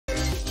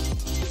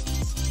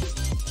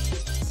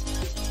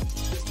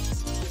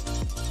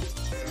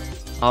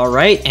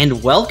Alright,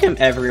 and welcome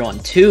everyone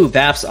to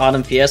BAP's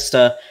Autumn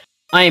Fiesta.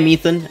 I am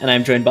Ethan, and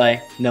I'm joined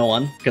by no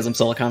one, because I'm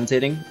solo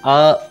commentating.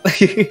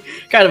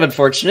 Kind of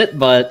unfortunate,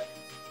 but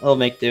I'll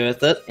make do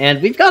with it.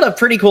 And we've got a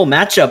pretty cool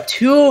matchup.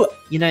 Two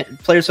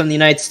players from the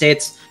United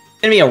States.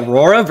 It's gonna be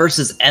Aurora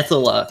versus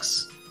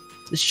Etholux.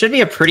 This should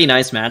be a pretty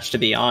nice match, to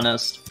be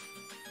honest.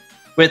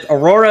 With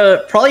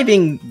Aurora probably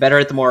being better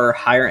at the more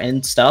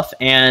higher-end stuff,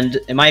 and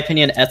in my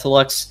opinion,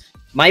 Etholux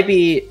might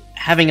be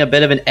having a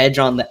bit of an edge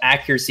on the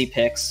accuracy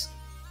picks.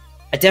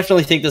 I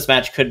definitely think this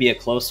match could be a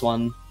close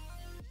one.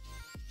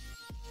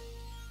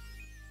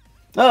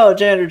 Oh,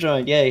 Janitor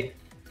joined, yay.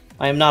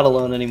 I am not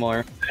alone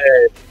anymore.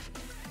 Hey.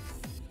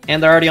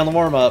 And they're already on the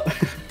warm-up.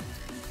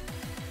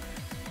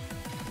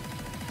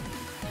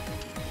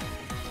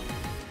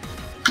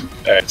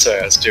 Alright, sorry,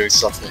 I was doing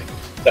something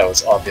that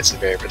was obviously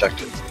very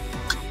productive.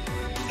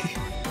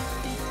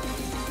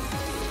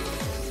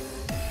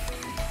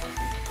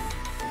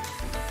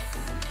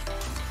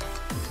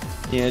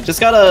 Yeah, just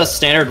got a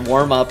standard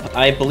warm-up.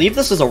 I believe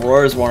this is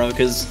Aurora's warm-up,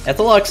 because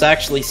Etholux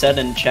actually said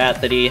in chat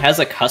that he has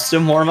a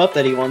custom warm-up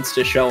that he wants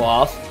to show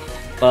off,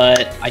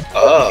 but I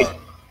don't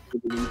think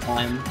it's in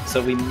time, so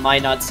we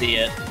might not see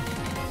it.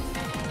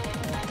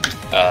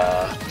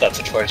 That's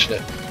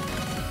unfortunate.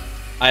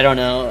 I don't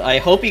know. I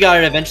hope he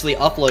got it eventually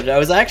uploaded. I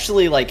was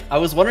actually, like, I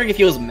was wondering if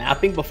he was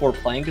mapping before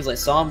playing, because I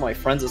saw him, my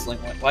friends was like,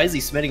 why is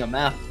he submitting a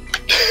map?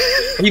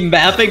 He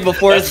mapping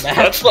before his match?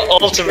 That's the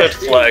ultimate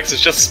flex,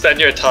 is just spend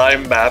your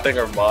time mapping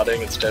or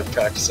modding instead of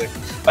practicing.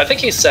 I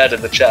think he said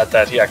in the chat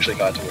that he actually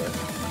got to it.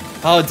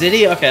 Oh, did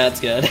he? Okay, that's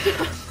good.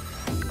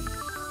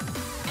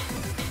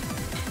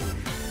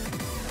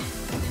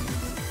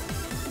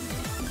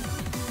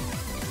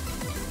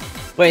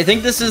 Wait, I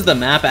think this is the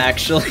map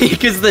actually,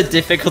 because the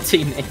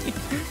difficulty name.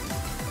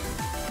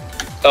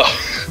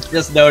 Oh.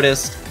 Just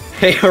noticed.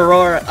 Hey,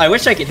 Aurora, I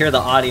wish I could hear the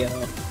audio.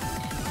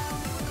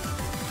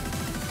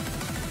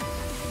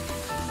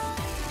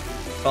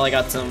 Probably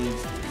got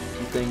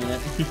something in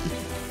it.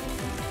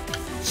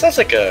 Sounds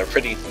like a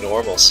pretty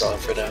normal song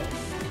for now.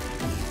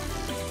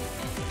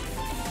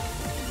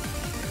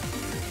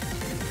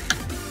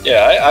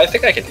 Yeah, I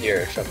think I can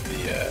hear it from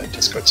the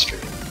Discord stream.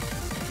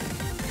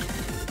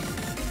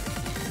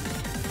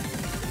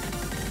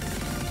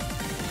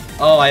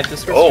 Oh, I have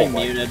Discord stream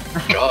muted.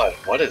 God,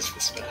 what is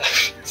this map?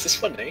 Is this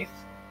 1/8?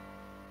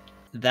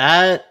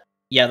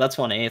 Yeah, that's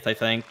 1/8, I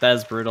think. That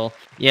is brutal.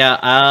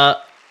 Yeah,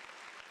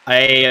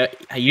 I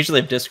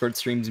usually have Discord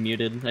streams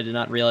muted. I did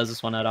not realize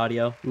this one had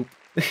audio. Oop.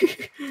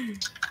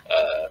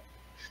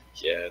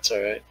 Yeah, it's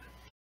alright.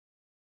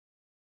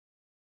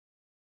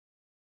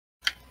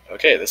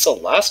 Okay, this is the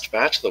last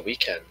match of the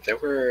weekend. There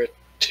were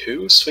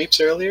 2 sweeps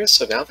earlier,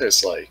 so now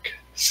there's like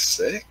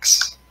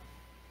 6?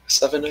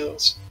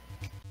 7-0s?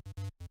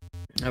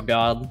 Oh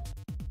god.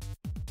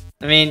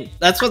 I mean,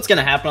 that's what's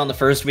gonna happen on the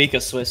first week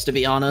of Swiss, to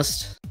be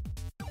honest.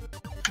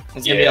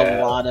 There's gonna be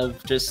a lot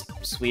of just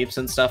sweeps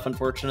and stuff,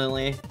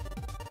 unfortunately.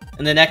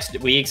 In the next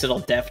weeks, it'll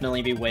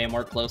definitely be way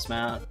more close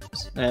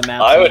maps.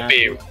 I'd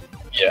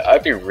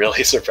be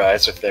really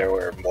surprised if there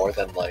were more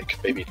than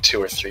like maybe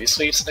 2 or 3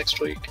 sweeps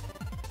next week.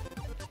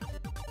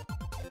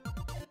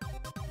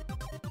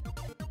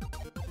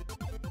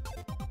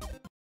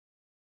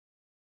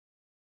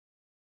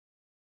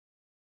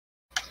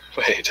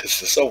 Wait, is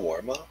this a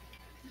warm-up?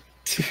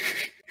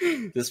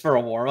 This for a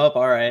warm-up?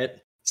 Alright.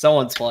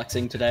 Someone's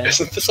flexing today.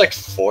 Isn't this like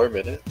 4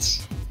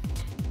 minutes?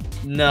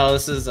 No,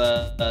 this is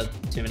a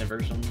 2-minute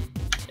version.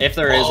 If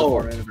there is a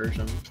 4-minute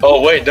version.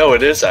 Oh wait, no,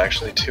 it is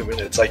actually 2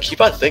 minutes. I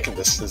keep on thinking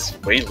this is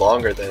way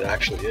longer than it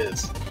actually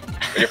is.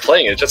 When you're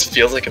playing it, it just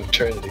feels like an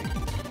eternity.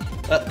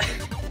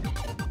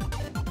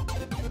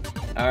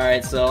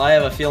 Alright, so I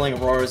have a feeling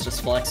Aurora's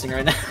just flexing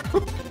right now.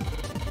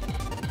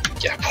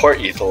 Yeah, poor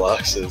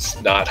Etholux is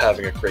not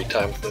having a great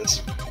time with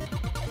this.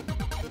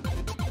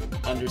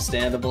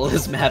 Understandable,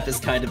 this map is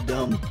kind of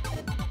dumb.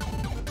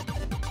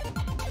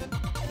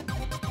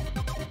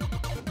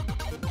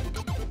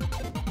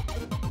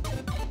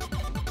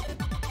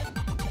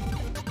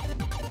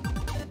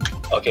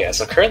 Okay,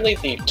 so currently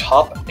the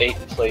top 8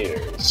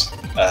 players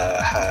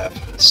have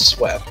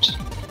swept.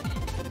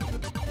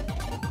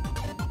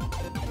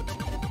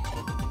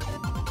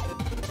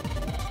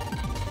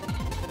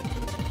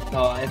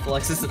 Oh,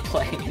 Etholux isn't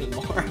playing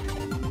anymore.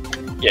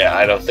 Yeah,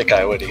 I don't think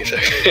I would either.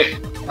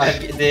 If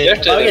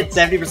I get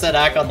 70%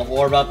 hack on the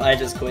warm-up, I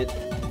just quit.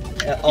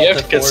 You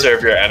have to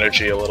conserve your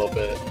energy a little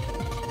bit.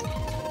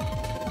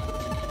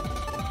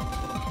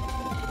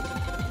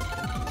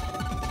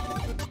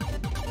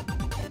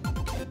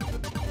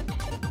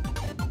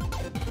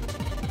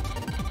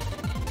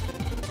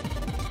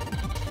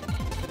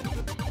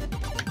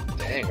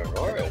 Dang,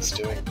 Aurora is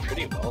doing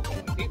pretty well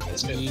though. I think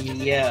that's good.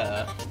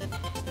 Yeah.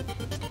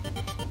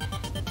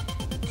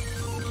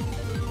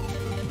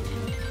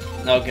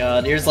 Oh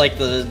god, here's like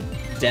the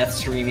death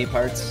streamy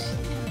parts.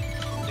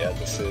 Yeah,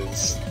 this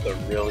is the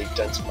really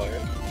dense part.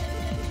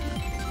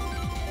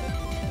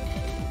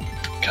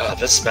 God,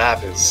 this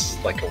map is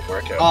like a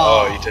workout.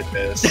 Oh, you did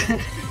miss.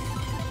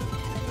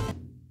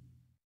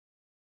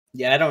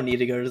 Yeah, I don't need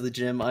to go to the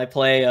gym. I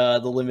play The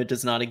Limit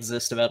Does Not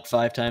Exist about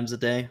 5 times a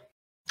day.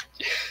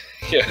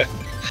 Yeah.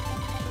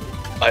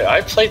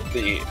 I played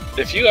the...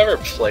 If you ever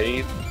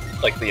played,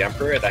 like, the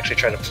Emperor and actually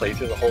try to play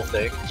through the whole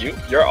thing,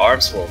 your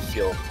arms will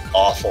feel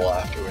awful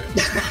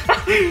afterwards.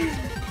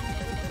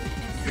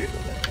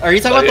 Are you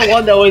talking about the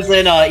one that was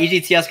in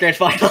EGTS Grand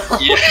Final?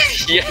 Yeah.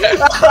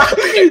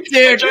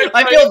 Dude,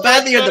 I feel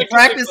bad that you had to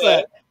practice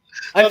that.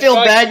 I feel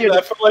bad you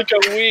had to... for like a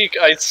week.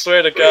 I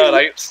swear to God,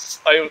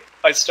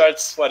 I started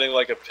sweating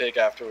like a pig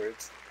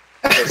afterwards.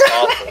 It was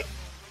awful.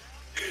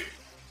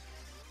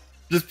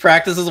 Just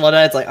practices one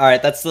night. It's like, all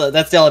right, that's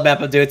the only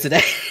map I'm doing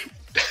today.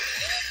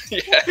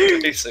 Yeah,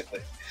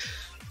 basically.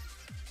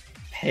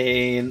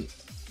 Pain.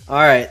 All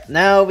right,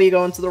 now we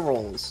go into the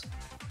rolls.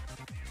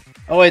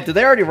 Oh wait, did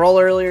they already roll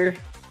earlier?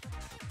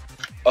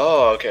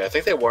 Oh, okay. I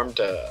think they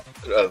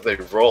they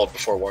rolled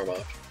before warm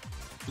up.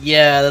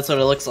 Yeah, that's what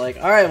it looks like.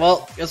 All right,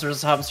 well, guess we're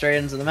just hopping straight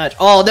into the match.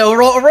 Oh no,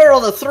 roll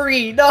the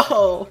 3.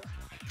 No.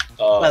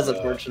 Oh, that's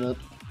unfortunate.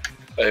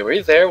 Wait, were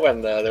you there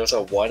when there was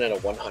a 1 and a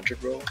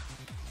 100 roll?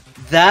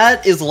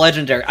 That is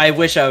legendary. I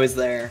wish I was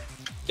there.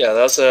 Yeah,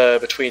 that was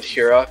between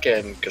Hirok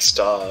and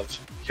Gustav.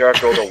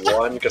 Hirok rolled a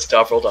 1,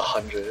 Gustav rolled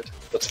 100.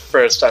 That's the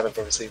first time I've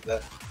ever seen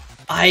that.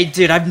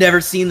 Dude, I've never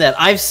seen that.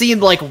 I've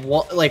seen like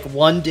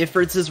one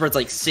differences where it's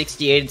like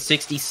 68 and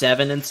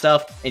 67 and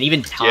stuff, and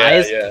even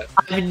ties. Yeah.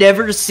 I've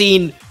never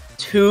seen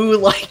 2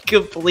 like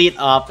complete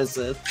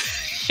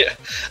opposites. Yeah,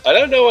 I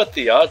don't know what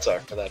the odds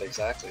are for that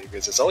exactly,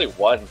 because there's only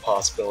one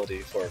possibility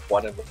for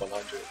 1 in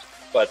 100,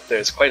 but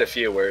there's quite a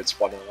few where it's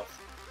 1 off.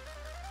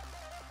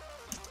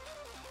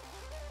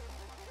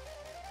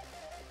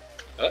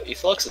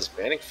 Etholux is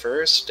banning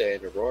first,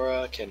 and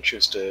Aurora can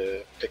choose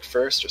to pick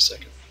first or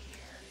second.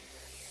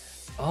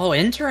 Oh,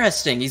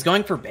 interesting. He's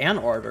going for ban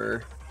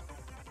order.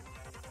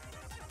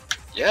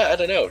 Yeah, I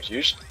don't know.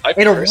 Usually, I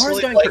Wait, Aurora's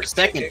personally going like for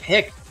second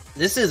pick.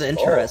 This is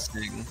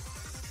interesting.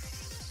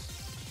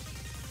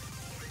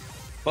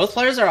 Both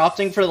players are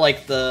opting for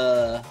like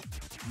the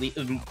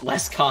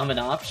less common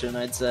option,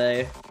 I'd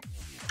say.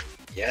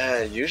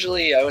 Yeah,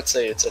 usually I would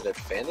say it's an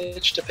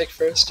advantage to pick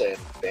first and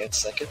ban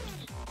second.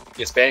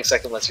 Because banning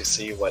second lets you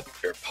see what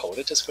your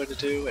opponent is going to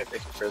do, and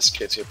picking first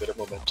gives you a bit of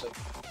momentum.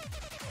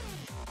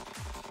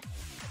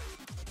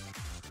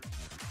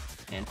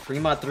 And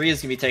Fremont 3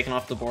 is going to be taken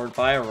off the board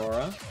by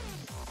Aurora.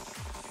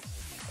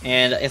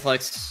 And Etholux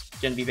is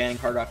going to be banning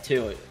Hard Rock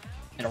too.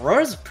 And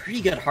Aurora's a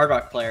pretty good Hard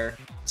Rock player,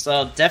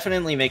 so it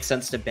definitely makes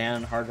sense to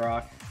ban Hard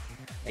Rock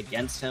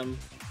against him.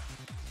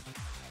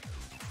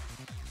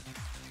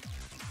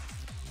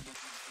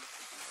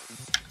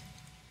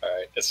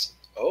 Alright,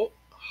 oh,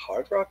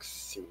 Hard Rock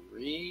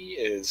 3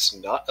 is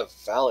not a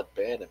valid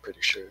ban, I'm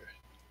pretty sure.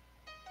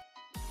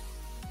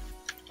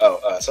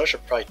 Oh, so I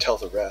should probably tell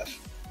the ref.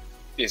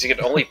 Because you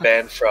can only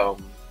ban from,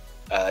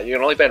 you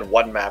can only ban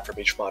 1 map from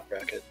each mod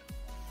bracket.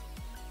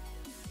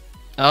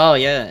 Oh,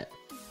 yeah.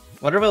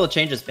 Wonder what will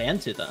change his ban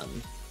to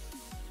then.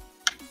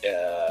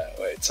 Yeah,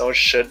 wait, someone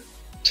should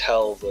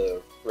tell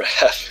the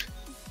ref.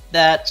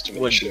 That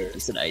would be a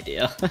decent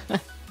idea.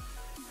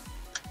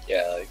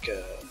 Yeah, like,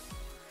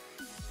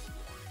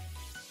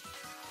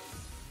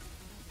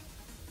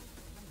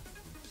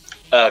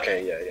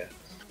 okay, yeah.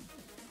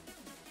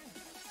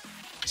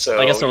 So,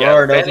 I guess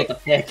Aurora knows what to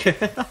pick.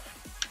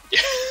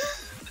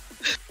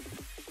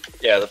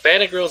 Yeah, the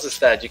banning rules is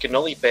that you can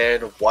only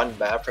ban 1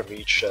 map from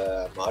each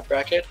mod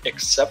bracket,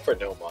 except for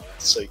no mod.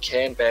 So you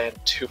can ban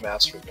 2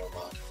 maps from no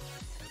mod.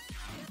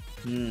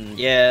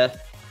 Yeah.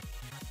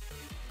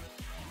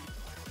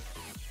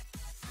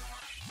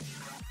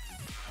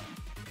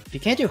 If he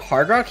can't do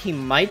Hard Rock, he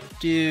might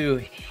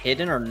do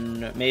Hidden or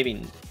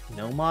maybe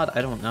no mod?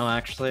 I don't know,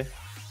 actually.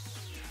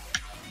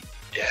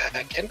 Yeah,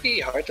 it can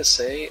be hard to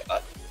say.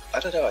 I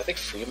don't know, I think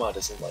Fremont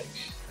isn't like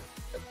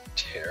a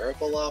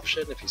terrible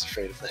option if he's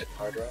afraid of the Hidden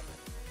Hard Rock.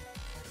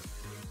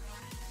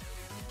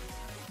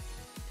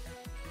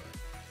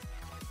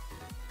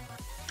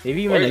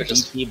 Maybe even a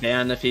DT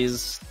ban if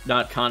he's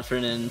not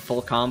confident in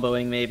full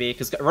comboing, maybe.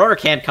 Because Aurora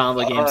can't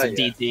combo games in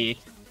DT.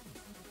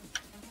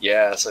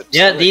 Yeah, so...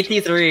 Yeah,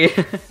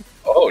 DT3.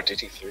 Oh,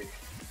 DT3.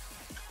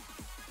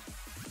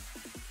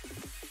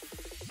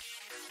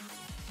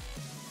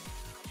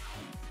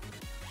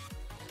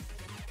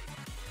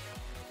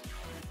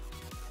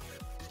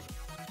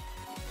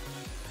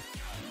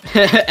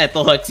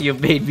 Etholux, you've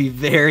made me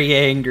very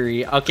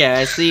angry. Okay,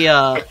 I see,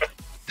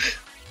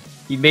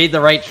 you made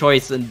the right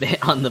choice on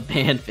the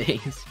ban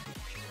phase.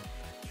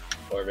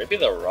 Or maybe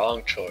the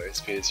wrong choice,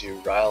 because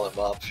you rile him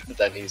up, and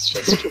then he's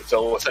just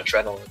filled with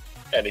adrenaline,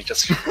 and he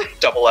just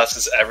double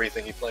S's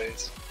everything he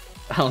plays.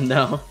 Oh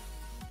no.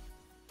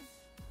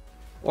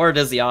 Or it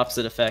does the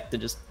opposite effect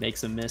and just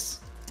makes him miss.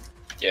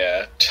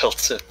 Yeah,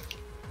 tilts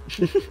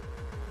him.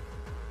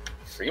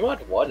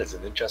 Fremont 1 is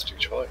an interesting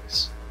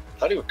choice. I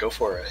thought he would go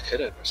for a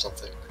hidden or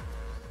something.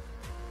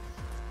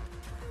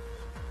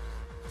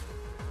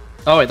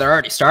 Oh, wait, they're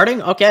already starting?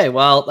 Okay,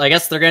 well, I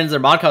guess they're getting their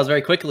mod calls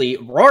very quickly.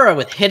 Aurora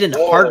with Hidden,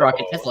 Hard Rock,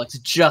 and Etholux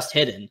just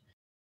Hidden.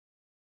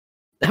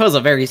 That was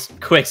a very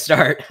quick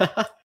start.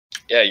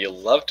 Yeah, you'll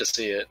love to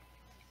see it.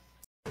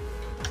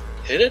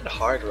 Hidden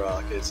Hard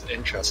Rock is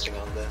interesting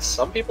on this.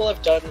 Some people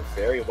have done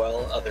very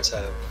well, others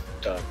have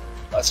done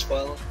less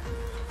well.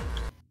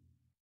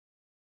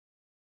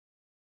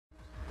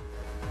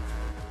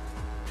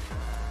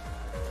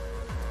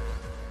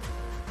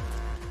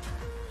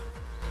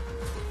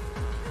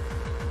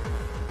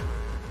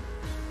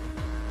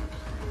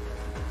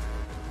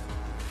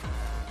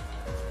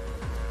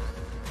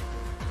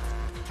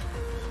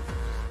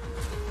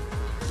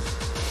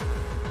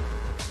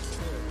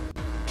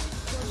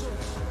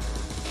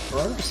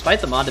 Aurora, despite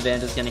the mod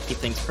advantage, is going to keep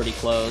things pretty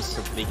close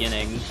at the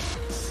beginning.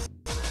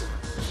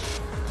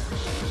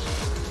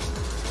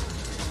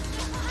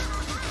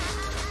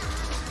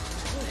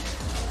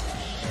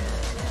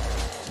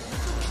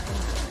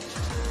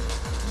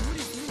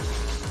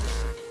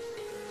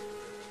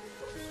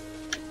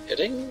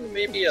 Hitting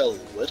maybe a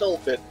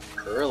little bit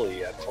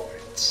early at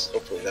points.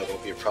 Hopefully that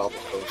won't be a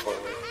problem going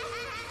forward.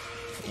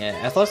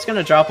 Yeah, Etholux going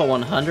to drop a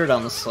 100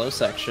 on the slow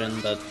section,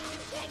 but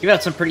you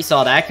got some pretty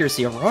solid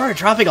accuracy. Aurora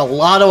dropping a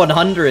lot of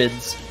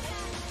 100s.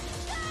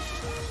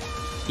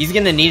 He's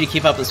gonna need to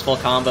keep up his full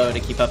combo to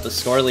keep up the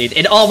score lead.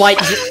 And oh my,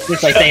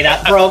 just I say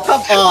that, bro,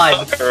 come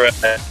on!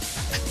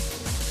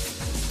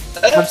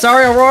 I'm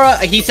sorry, Aurora.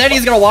 He said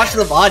he's gonna watch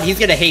the VOD. He's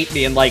gonna hate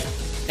me in like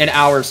an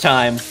hour's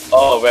time.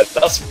 Oh man,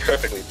 that's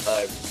perfectly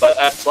timed. But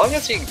as long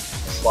as he can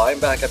climb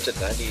back up to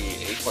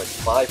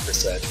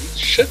 98.5%, he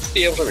should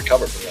be able to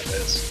recover from that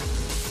miss.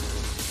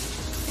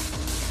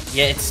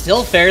 Yeah, it's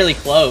still fairly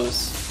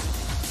close.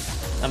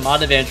 That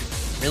mod advantage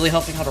really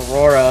helping out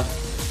Aurora.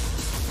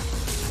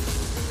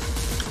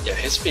 Yeah,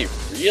 he has to be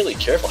really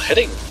careful,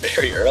 hitting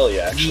very early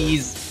actually.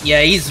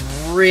 He's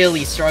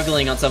really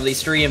struggling on some of these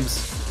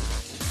streams.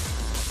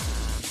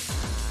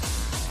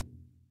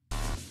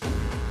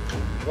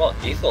 Well,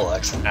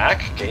 Etholux,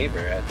 AC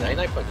Gamer at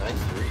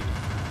 99.93.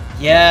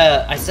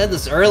 Yeah, I said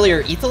this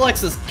earlier,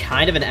 Etholux is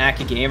kind of an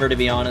AC gamer, to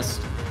be honest.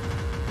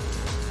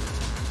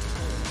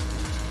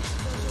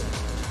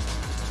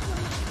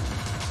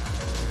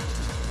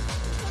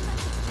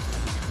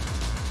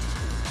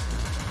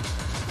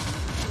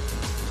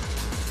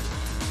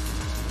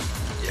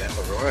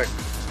 Aurora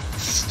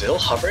still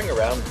hovering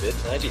around mid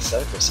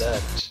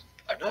 97%.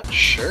 I'm not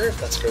sure if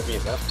that's going to be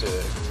enough to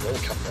really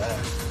come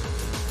back.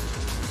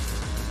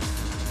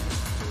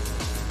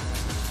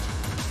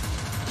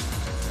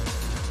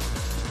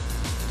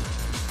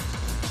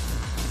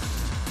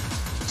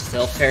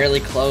 Still fairly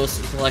close.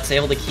 Etholux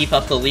able to keep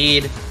up the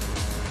lead.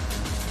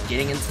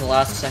 Getting into the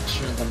last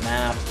section of the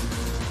map.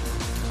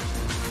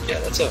 Yeah,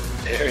 that's a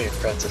very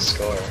impressive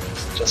score.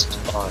 It's just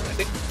on, I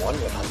think,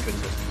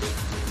 1/100.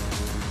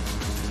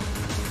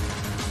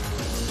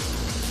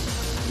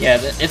 Yeah,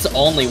 it's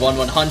only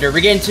 1/100. We're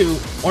getting to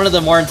one of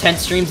the more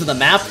intense streams of the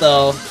map,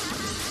 though.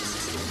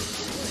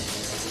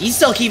 He's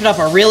still keeping up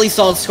a really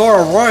solid score.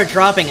 Aurora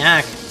dropping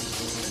AC.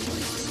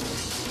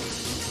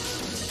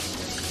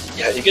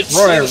 Yeah, you can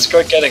see the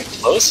score getting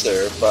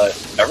closer, but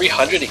every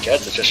 100 he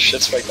gets, it just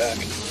shifts right back.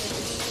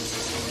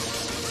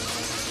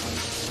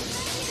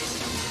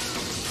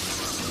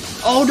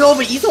 Oh no,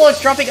 but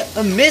Etholux dropping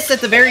a miss at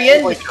the very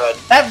end. Oh my god.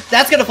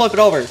 That's gonna flip it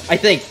over, I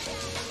think.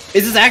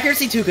 Is his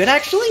accuracy too good,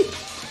 actually?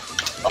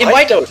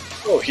 I don't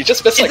know. He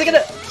just missed like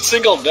a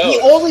single note.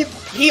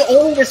 He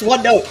only missed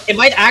one note. It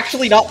might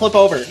actually not flip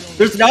over.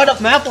 There's not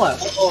enough map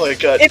left. Oh my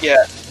god,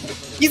 yeah.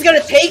 He's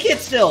gonna take it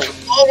still.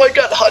 Oh my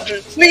god,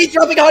 hundreds. Wait, he's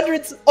dropping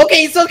hundreds.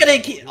 Okay, he's still gonna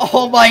keep.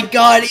 Oh my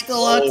god,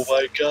 Etholux. Oh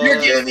my god. You're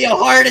giving me a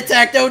heart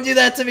attack. Don't do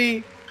that to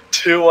me.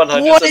 2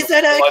 100s. What is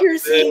that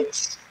accuracy?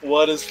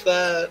 What is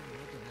that?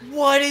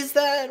 What is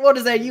that? What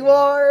is that? You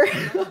are?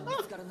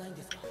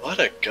 What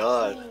a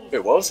god.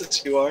 Wait, what was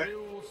this UR?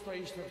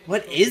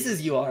 What is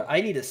his UR?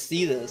 I need to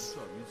see this.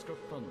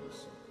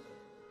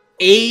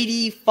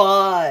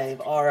 85.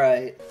 All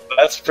right.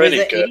 That's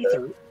pretty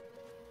good.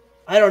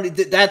 I don't.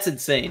 That's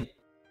insane.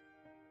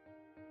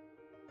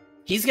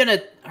 He's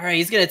gonna. All right.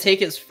 He's gonna take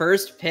his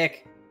first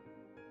pick.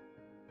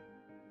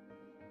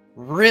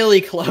 Really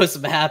close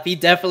map. He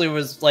definitely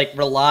was like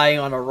relying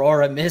on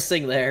Aurora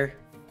missing there.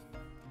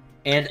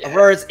 And yeah.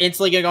 Aurora's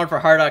instantly going for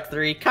Hard Rock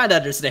 3. Kind of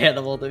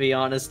understandable, to be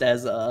honest,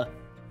 as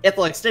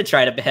Etholux did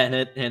try to ban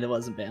it, and it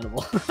wasn't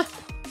bannable.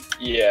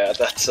 Yeah,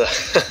 that's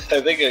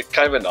I think a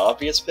kind of an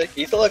obvious pick.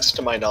 Etholux,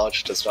 to my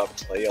knowledge, does not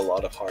play a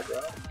lot of Hard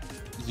Rock.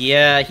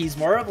 Yeah, he's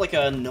more of like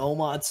a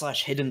no-mod /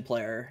 hidden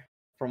player,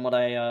 from what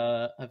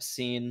I have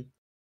seen.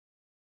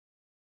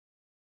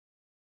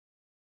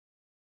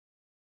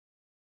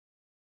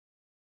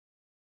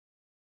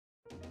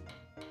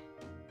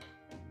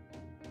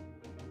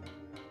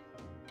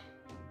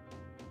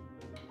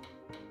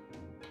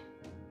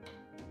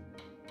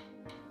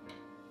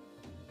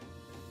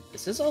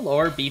 This is a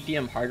lower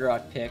BPM Hard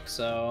Rock pick,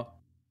 so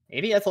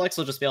maybe Etholux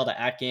will just be able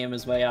to AC game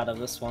his way out of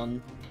this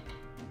one.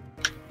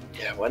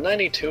 Yeah,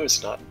 192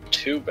 is not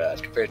too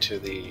bad compared to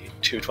the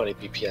 220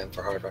 BPM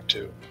for Hard Rock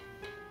 2.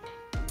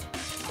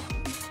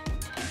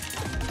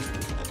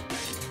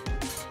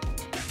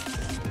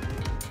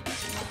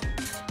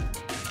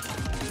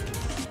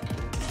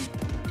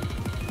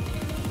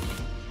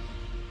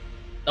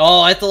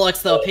 Oh,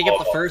 Etholux though, pick up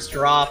the first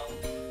drop.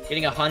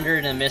 Getting 100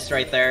 and a miss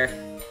right there.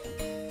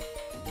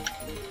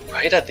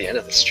 Right at the end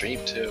of the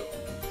stream, too.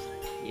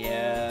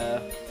 Yeah.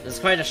 This is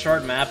quite a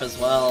short map as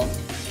well.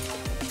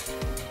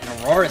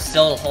 And Aurora's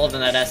still holding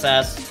that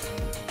SS.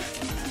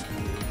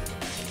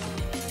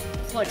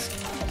 It's like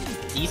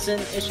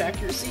decent-ish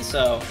accuracy,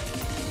 so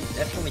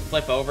definitely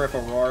flip over if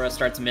Aurora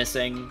starts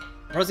missing.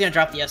 Aurora's gonna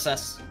drop the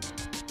SS.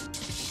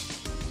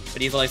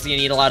 But he's like gonna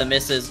need a lot of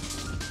misses.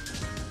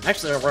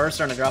 Actually, Aurora's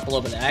starting to drop a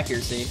little bit of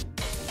accuracy.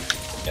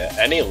 Yeah,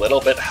 any little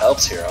bit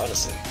helps here,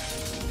 honestly.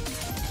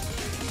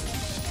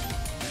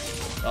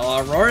 Well,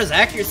 Aurora's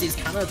accuracy is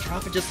kind of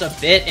dropping just a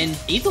bit, and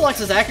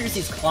Etholux's accuracy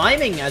is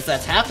climbing as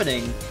that's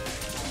happening.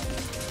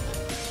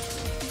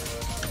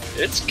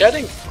 It's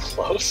getting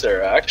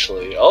closer,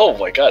 actually. Oh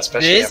my god,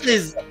 especially This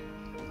is...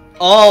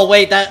 Oh,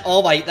 wait, that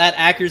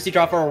accuracy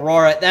drop for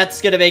Aurora,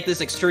 that's gonna make this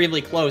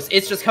extremely close.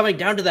 It's just coming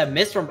down to that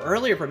miss from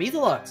earlier from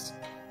Etholux.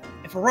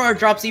 If Aurora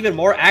drops even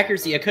more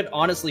accuracy, it could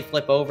honestly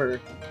flip over.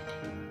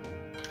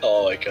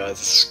 Oh my god,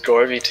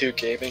 Scorby2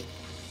 gaming.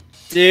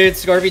 Dude,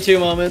 Scorby2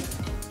 moment.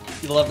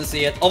 You'd love to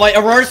see it. Oh my,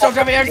 Aurora's still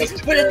dropping accuracy!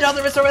 Put it down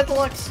there, Mr.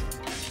 Etholux!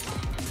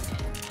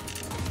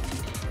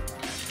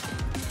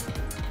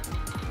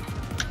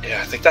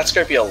 Yeah, I think that's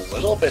gonna be a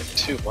little bit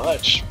too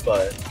much,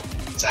 but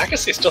his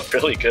accuracy is still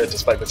really good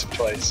despite missing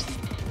twice.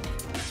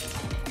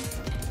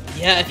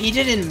 Yeah, if he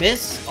didn't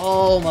miss,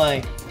 oh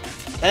my.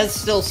 That's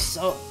still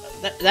so...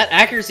 That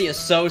accuracy is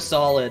so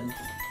solid.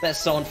 That's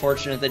so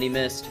unfortunate that he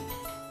missed.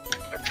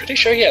 I'm pretty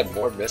sure he had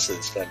more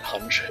misses than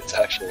hundreds,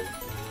 actually.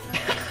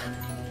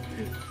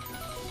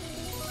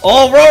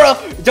 Oh, Aurora!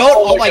 Don't!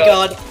 Oh my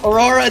god.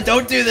 Aurora,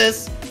 don't do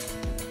this!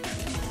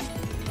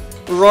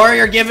 Aurora,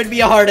 you're giving me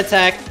a heart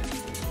attack.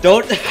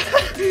 Don't...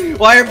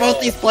 Why are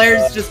both these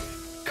players just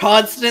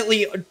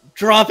constantly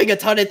dropping a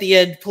ton at the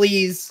end,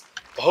 please?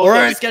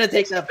 Aurora's gonna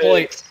take that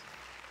point.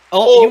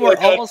 Oh, you were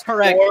almost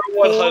correct.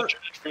 4-100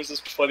 versus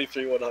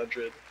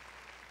 23-100.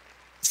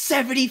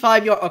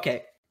 75 yards.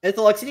 Okay,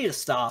 Etholux, you need to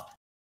stop.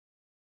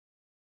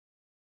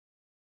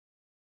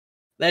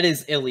 That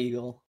is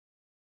illegal.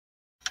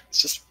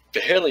 It's just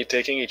barely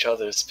taking each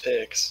other's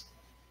picks.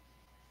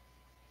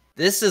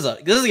 This is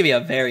gonna be a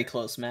very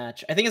close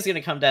match. I think it's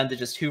gonna come down to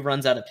just who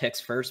runs out of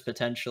picks first,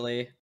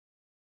 potentially.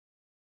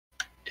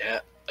 Yeah,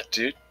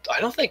 dude,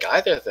 I don't think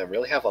either of them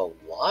really have a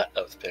lot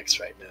of picks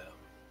right now.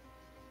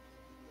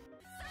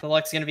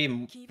 Etholux gonna be...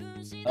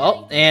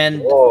 Oh,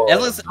 and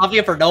Etholux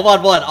opting for no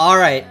mod 1.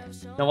 Alright.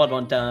 No mod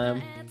 1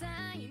 time.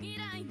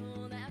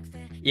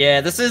 Yeah,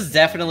 this is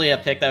definitely a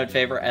pick that would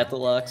favor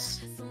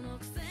Etholux.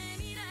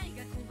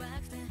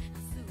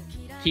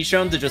 He's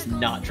shown to just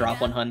not drop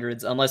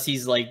 100s, unless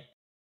he's, like,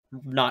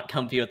 not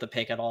comfy with the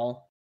pick at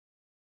all.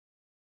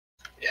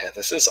 Yeah,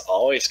 this is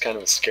always kind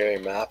of a scary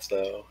map,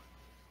 though.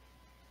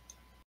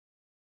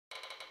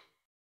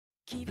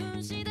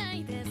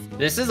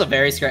 This is a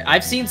very scary...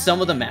 I've seen some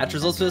of the match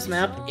results for this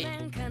map.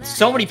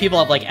 So many people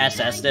have, like,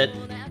 SS'd it.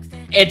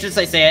 And just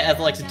I say it,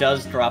 Etholux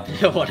does drop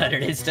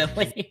 100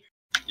 instantly.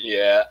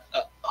 Yeah,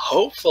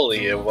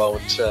 hopefully it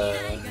won't,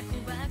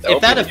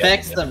 if that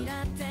affects them,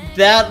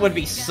 that would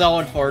be so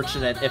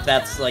unfortunate if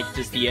that's, like,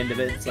 just the end of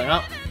it. It's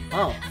like,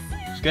 oh,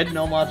 good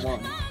no mod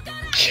 1.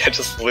 Yeah,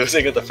 just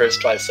losing in the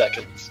first 5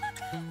 seconds.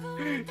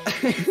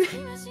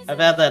 I've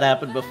had that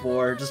happen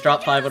before. Just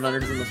drop 5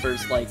 100s in the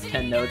first, like,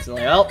 10 notes and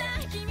like, oh,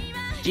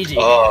 GG.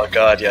 Oh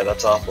god, yeah,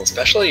 that's awful.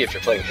 Especially if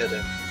you're playing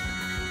hidden.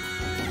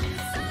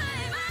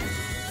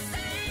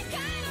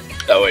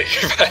 Oh wait,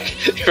 you're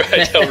right. You're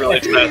right, don't really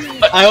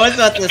fast. I was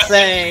about to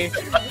say...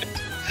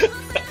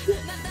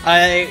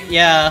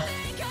 yeah.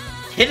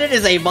 Hidden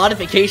is a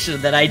modification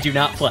that I do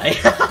not play.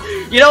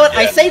 You know what?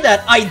 Yeah. I say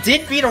that. I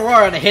did beat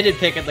Aurora on a hidden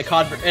pick in the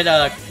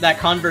that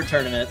convert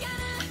tournament.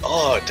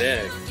 Oh,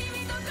 dang.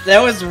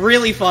 That was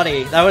really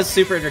funny. That was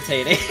super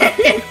entertaining.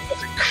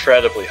 That's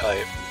incredibly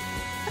hype.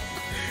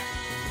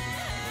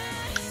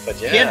 But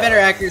yeah. He had better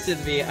accuracy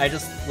than me. I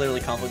just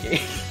literally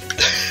complicate.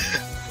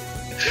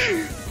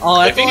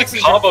 Oh, if he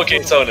can combo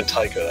Gate Zone and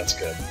Taiko, that's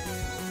good.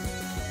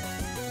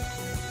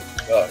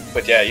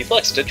 But yeah,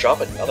 Etholux did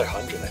drop another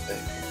 100, I think.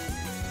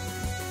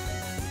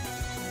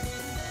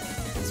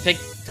 This pick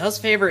does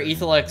favor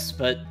Etholux,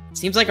 but it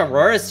seems like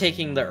Aurora is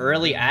taking the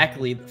early ACK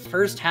lead. The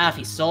first half,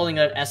 he's stalling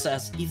at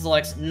SS.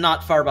 Etholux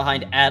not far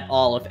behind at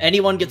all. If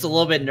anyone gets a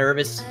little bit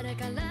nervous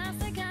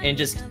and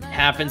just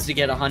happens to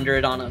get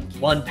 100 on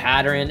one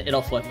pattern,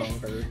 it'll flip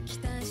over.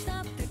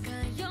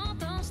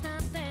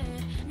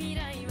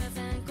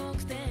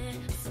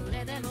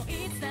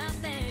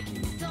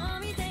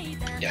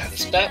 Yeah,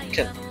 this map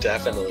can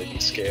definitely be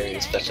scary,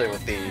 especially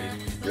with the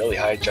really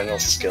high general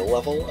skill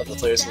level of the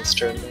players in this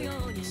tournament.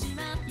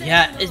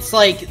 Yeah, it's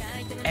like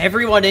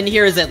everyone in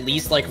here is at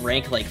least like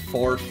rank like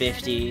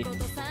 450.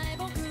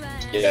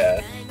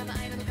 Yeah.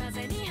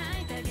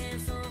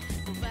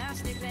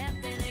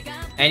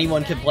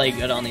 Anyone can play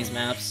good on these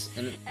maps,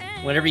 and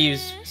whenever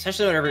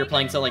especially whenever you're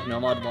playing something like No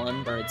Mod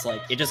 1, where it's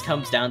like, it just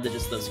comes down to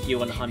just those few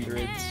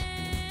 100s.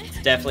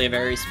 It's definitely a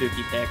very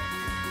spooky pick.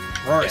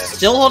 Roar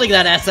still holding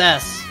that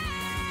SS.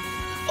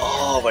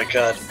 Oh my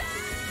god.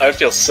 I would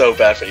feel so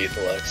bad for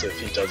Etholux if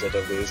he does end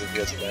up losing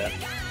because of that.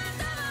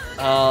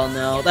 Oh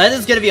no, that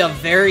is going to be a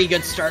very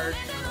good start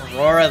for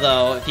Aurora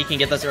though, if he can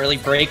get this early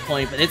break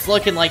point, but it's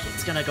looking like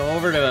it's going to go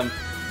over to him.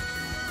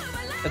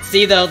 Let's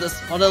see though, this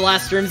one of the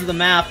last rooms of the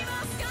map.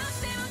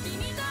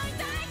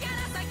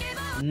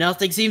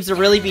 Nothing seems to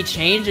really be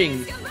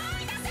changing.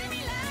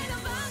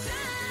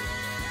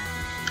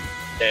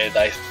 And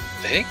I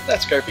think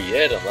that's gonna be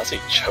it, unless he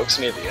chokes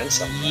me at the end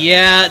somehow.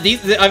 Yeah,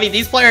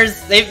 these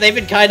players, they've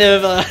been kind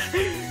of,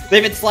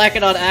 they've been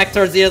slacking on act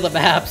towards the end of the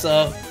map,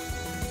 so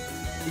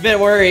a bit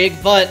worrying,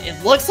 but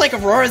it looks like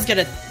Aurora's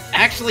gonna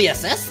actually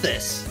assess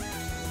this.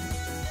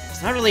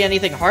 There's not really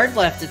anything hard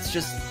left, it's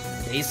just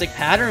basic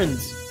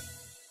patterns.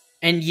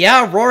 And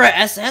yeah, Aurora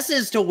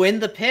SS's to win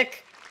the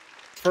pick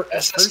for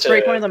first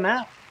break point of the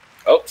map.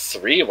 Oh,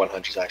 3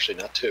 100s actually,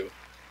 not 2.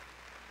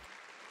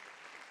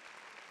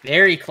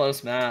 Very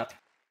close map.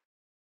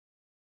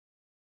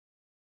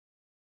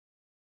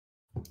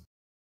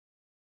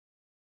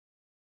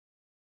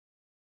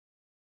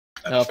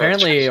 No,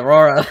 apparently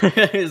Aurora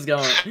is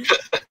going.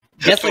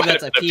 Guessing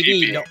that's a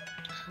PB. No.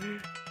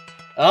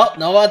 Oh,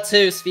 Nova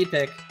 2, speed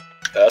pick.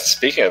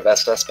 Speaking of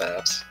SS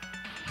maps,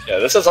 yeah,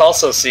 this has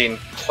also seen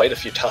quite a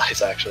few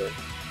ties actually.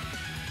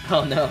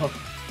 Oh no.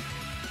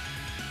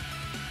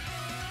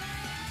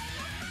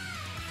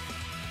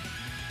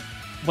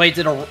 Wait,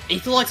 did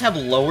Etholux have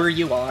lower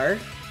UR?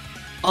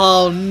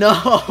 Oh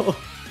no!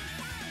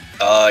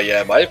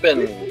 Yeah, it might have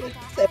been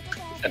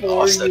an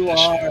offset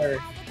UR.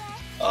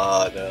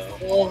 Oh no.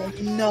 Oh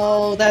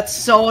no, that's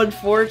so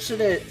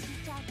unfortunate.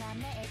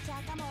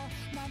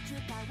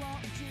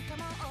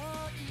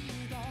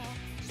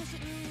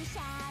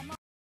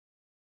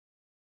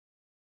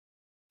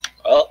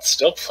 Well,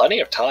 still plenty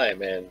of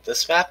time, and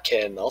this map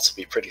can also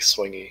be pretty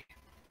swingy.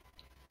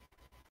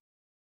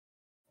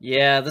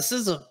 Yeah, this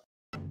is a...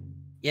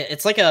 Yeah,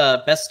 it's like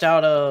a best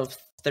out of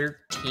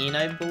 13,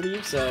 I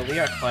believe, so we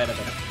got quite a bit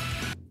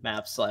of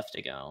maps left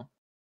to go.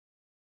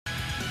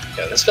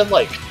 Yeah, there's been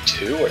like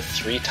 2 or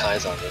 3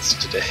 ties on this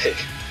today.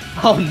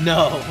 Oh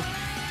no!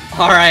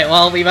 Alright,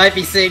 well, we might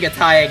be seeing a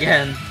tie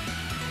again.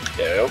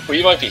 Yeah,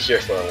 we might be here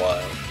for a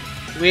while.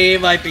 We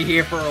might be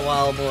here for a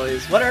while,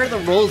 boys. What are the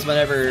rules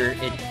whenever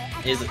it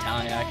is a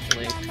tie,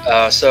 actually?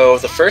 So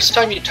the first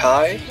time you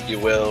tie, you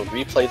will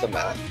replay the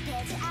map.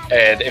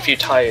 And if you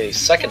tie a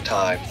second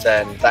time,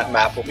 then that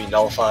map will be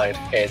nullified,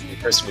 and the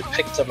person who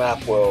picked the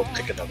map will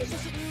pick another map.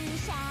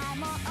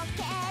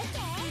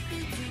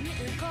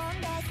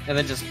 And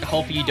then just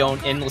hope you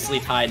don't endlessly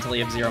tie until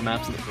you have 0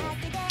 maps in the pool.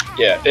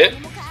 Yeah,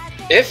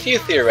 if you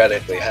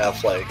theoretically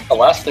have like a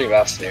last 3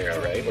 map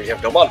scenario, right, where you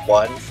have no mod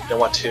 1, no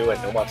mod 2,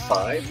 and no mod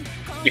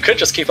 5, you could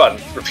just keep on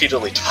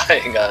repeatedly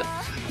tying on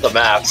the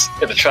maps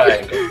in a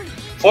triangle.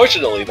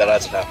 Fortunately, that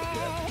hasn't happened yet.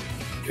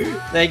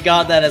 Thank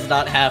God that has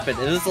not happened.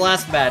 It is the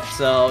last match,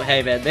 so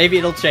hey man, maybe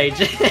it'll change.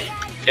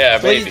 Yeah,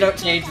 Please maybe. don't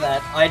change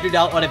that. I do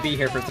not want to be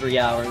here for 3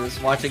 hours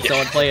watching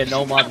someone play a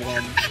no mod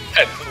 1.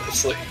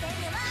 Endlessly.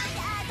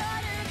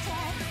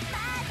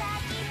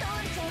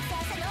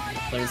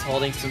 Player's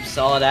holding some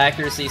solid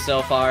accuracy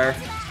so far.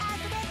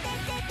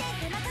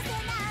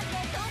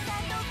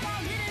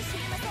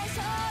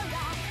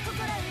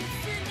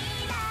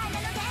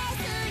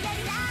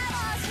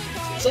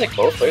 Seems like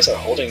both players are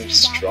holding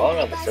strong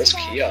on the first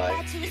key eye.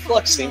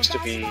 Etholux seems to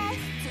be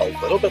a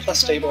little bit less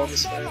stable on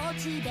this map.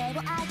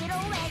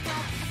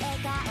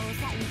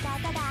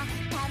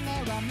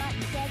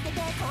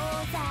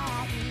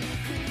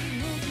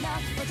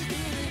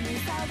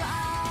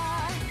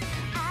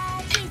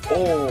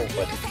 Oh,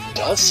 but he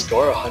does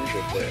score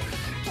 100 there.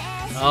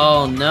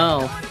 Oh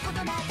no.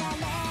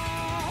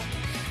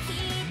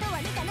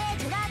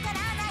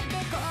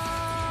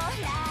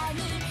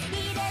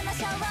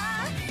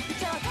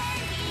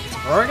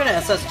 We're gonna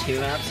SS 2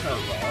 maps in a row?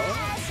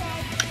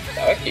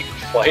 That would be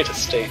quite a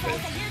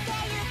statement.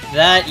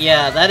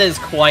 Yeah, that is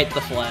quite the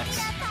flex.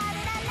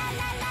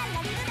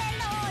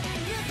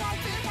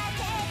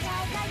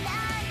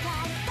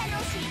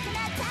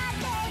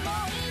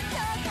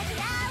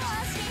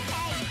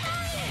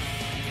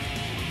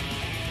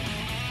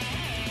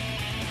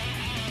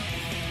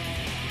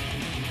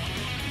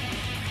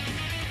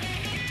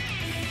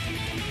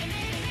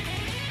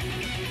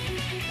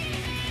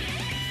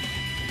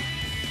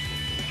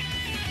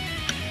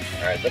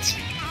 Alright, that's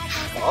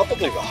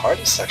probably the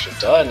hardest section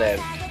done, and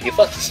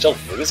Etholux is still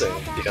losing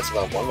because of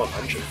that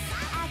 1/100.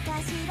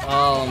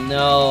 Oh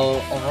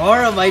no,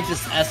 Aurora might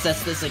just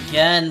SS this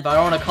again, but I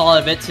don't want to call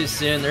it a bit too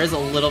soon. There is a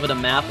little bit of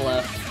map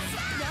left.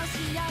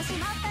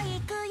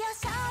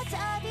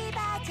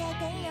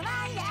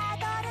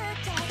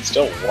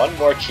 Still one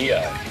more key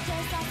eye.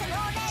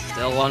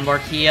 Still one more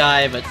key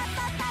eye, but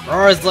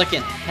Aurora's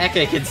looking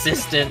hecka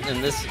consistent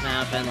in this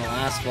map and the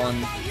last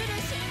one.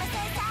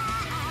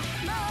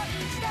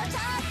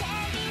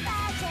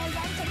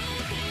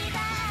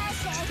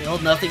 Still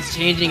nothing's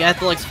changing.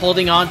 Etholux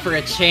holding on for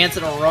a chance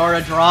at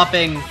Aurora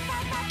dropping.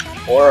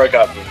 Aurora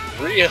got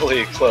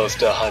really close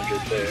to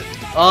 100 there.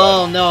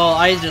 Oh no,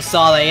 I just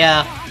saw that,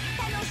 yeah.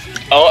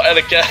 Oh, and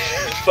again,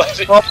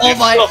 but oh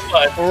my, still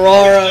fun.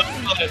 Aurora,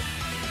 Still fun.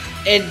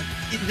 and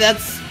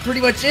that's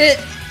pretty much it.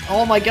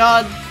 Oh my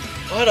god.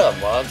 What a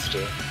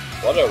monster.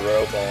 What a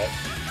robot.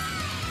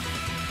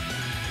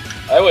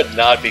 I would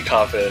not be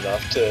confident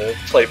enough to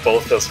play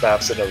both those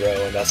maps in a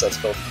row and SS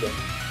both of them.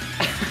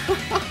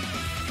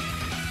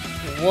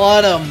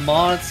 What a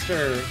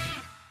monster.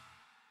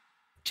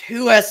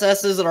 2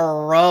 SS's in a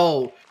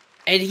row.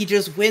 And he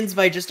just wins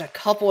by just a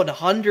couple of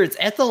hundreds.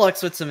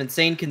 Etholux with some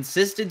insane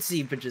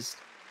consistency, but just...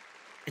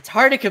 It's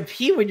hard to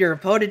compete when your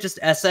opponent just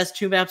SS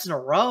 2 maps in a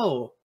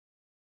row.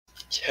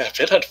 Yeah, a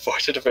bit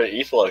unfortunate for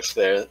Etholux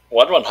there.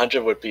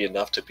 1/100 would be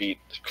enough to beat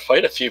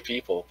quite a few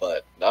people,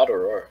 but not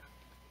Aurora.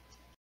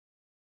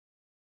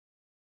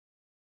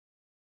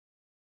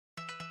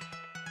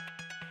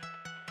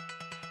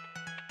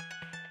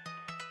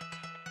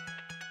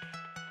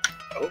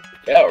 Oh,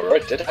 yeah, Aurora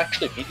did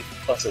actually beat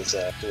Etholux's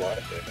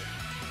Duana there.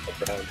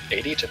 Around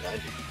 80 to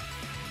 90.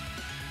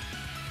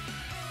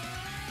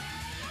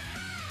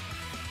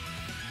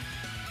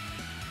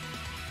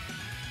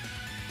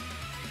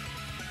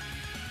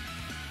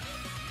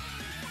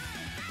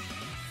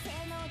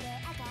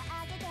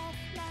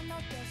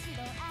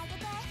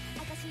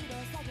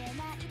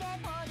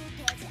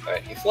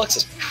 Alright, Etholux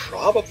is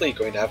probably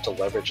going to have to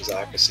leverage his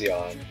accuracy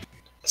on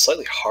a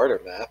slightly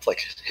harder map,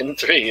 like Hidden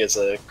 3 is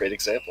a great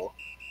example.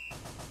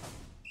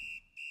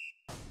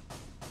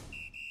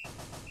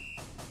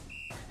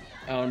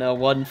 Oh no,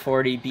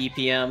 140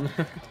 BPM.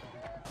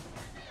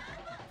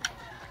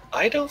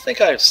 I don't think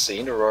I've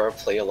seen Aurora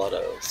play a lot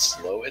of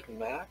slow hidden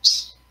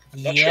maps.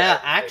 Yeah,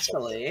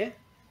 actually.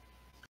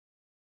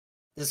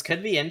 This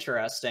could be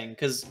interesting,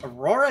 because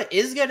Aurora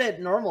is good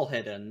at normal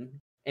hidden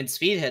and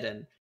speed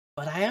hidden,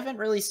 but I haven't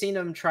really seen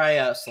him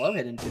try slow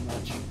hidden too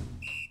much.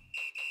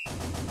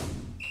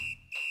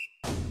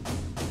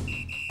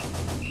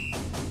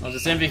 I'll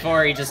just in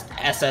before he just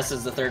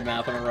SS's the 3rd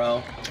map in a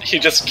row. He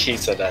just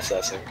keeps on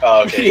SSing.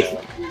 Oh, okay,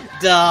 yeah.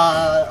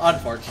 Duh,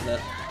 unfortunate.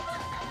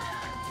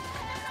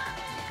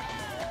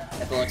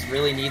 Etholux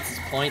really needs his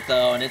point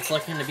though, and it's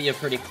looking to be a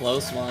pretty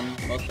close one.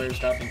 Both players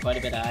dropping quite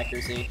a bit of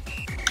accuracy.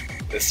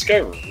 This is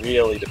going to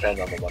really depend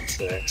on the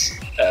 1-6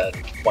 and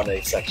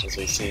 1-8 sections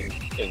we've seen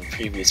in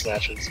previous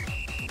matches.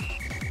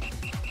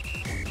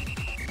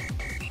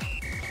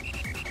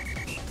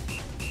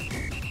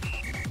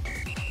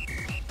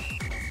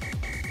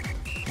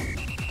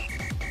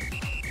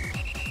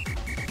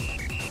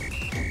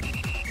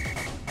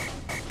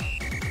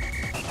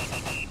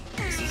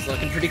 This is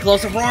looking pretty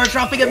close. Aurora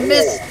dropping a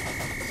miss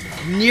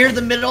near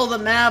the middle of the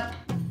map.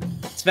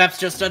 This map's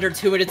just under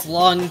 2 minutes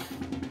long.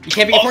 You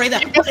can't be avoiding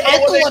that. But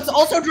Etholux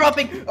also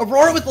dropping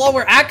Aurora with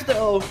lower act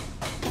though.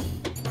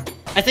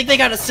 I think they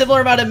got a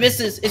similar amount of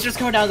misses. It's just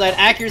coming down to that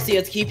accuracy.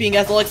 It's keeping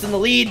Etholux in the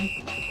lead.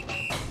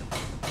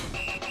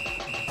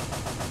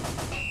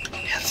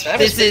 Yeah,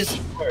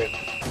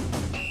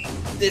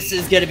 This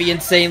is gonna be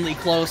insanely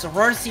close.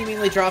 Aurora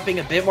seemingly dropping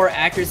a bit more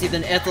accuracy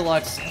than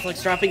Etholux.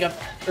 Etholux dropping up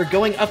or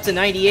going up to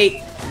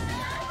 98.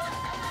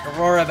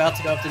 Aurora about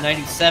to go up to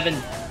 97.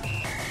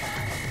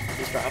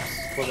 This drops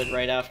a little bit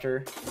right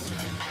after.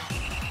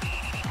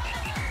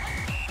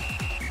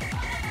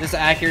 This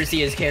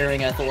accuracy is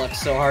carrying Etholux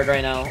so hard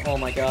right now. Oh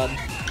my god.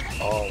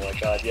 Oh my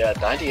god, yeah,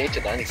 98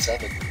 to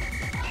 97.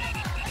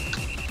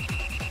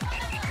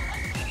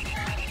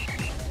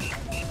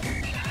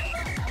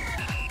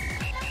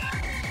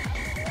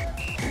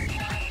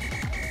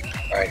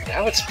 Alright,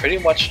 now it's pretty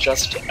much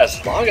just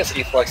as long as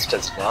Etholux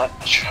does not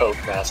choke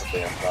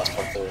massively on the last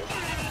 1/3.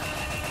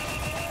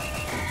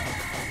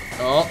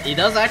 Oh, he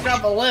does act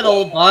up a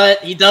little, but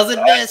he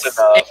doesn't miss.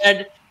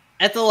 And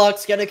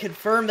Etholux gonna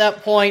confirm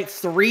that point,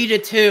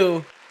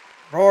 3-2.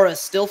 Aurora's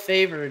still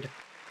favored,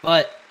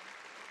 but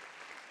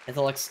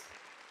Etholux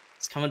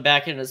is coming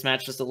back into this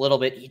match just a little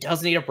bit. He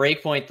does need a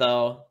breakpoint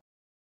though.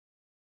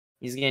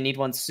 He's gonna need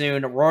one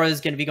soon. Aurora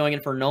is gonna be going in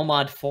for no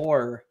mod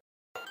 4.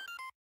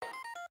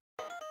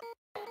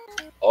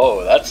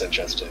 Oh, that's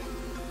interesting.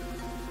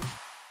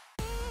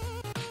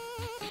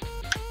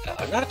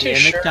 I'm not too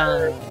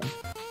sure.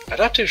 I'm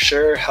not too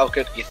sure how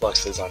good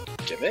Etholux is on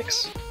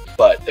gimmicks,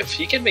 but if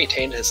he can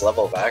maintain his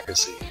level of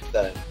accuracy,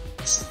 then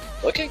it's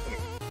looking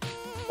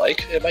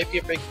like it might be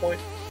a breakpoint.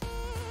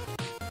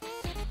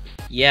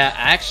 Yeah,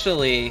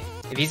 actually,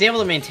 if he's able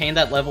to maintain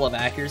that level of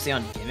accuracy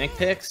on gimmick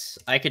picks,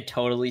 I could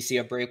totally see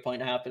a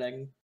breakpoint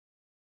happening.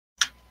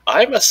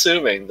 I'm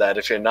assuming that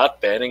if you're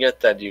not banning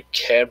it, then you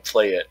can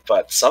play it,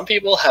 but some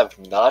people have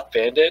not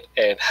banned it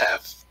and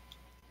have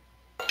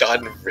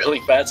gotten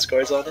really bad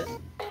scores on it.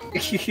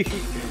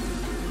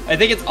 I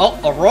think it's... Oh,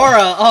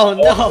 Aurora! Oh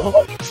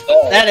no!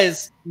 That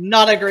is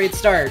not a great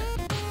start.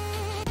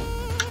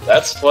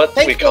 That's what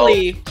we call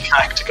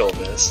tactical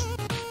miss.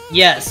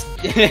 Yes,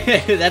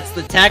 that's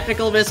the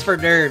tactical miss for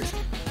nerds.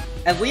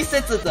 At least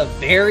it's at the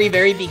very,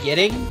 very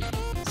beginning,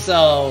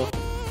 so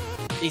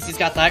DC's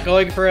got that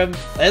going for him.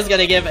 That is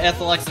going to give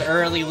Etholux an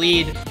early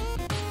lead.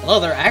 Although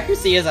their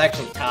accuracy is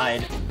actually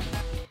tied.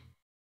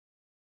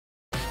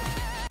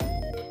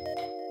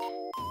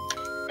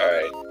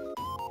 Alright.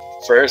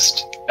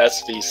 First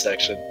SV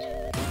section.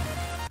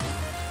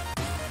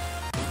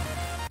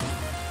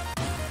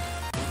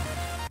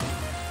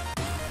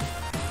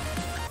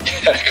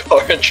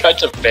 Corin tried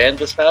to ban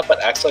this map, but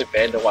actually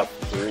banned it on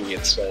 3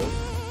 instead.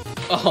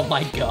 Oh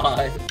my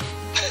god.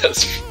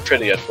 That's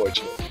pretty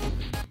unfortunate.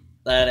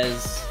 That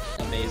is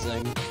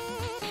amazing.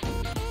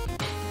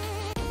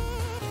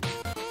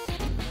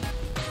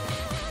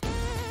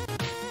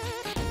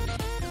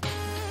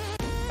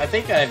 I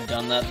think I've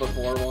done that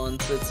before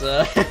once. It's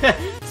so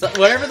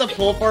whenever the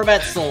pool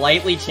format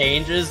slightly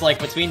changes, like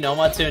between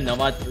Nomad 2 and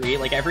Nomad 3,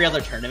 like every other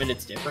tournament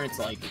it's different. It's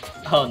like,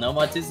 oh,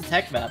 Nomad 2 is the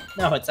tech map.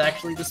 No, it's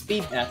actually the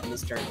speed map in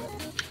this tournament.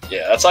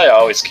 Yeah, that's why I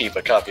always keep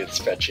a copy of the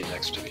spreadsheet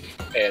next to me.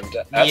 And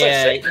as I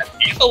say,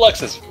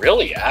 Etholux is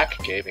really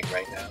ACK gaming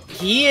right now.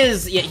 He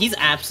is, yeah, he's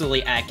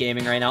absolutely ACK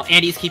gaming right now,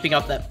 and he's keeping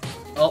up that.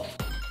 Oh,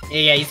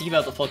 yeah, he's keeping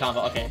up the full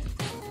combo. Okay.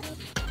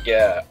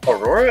 Yeah,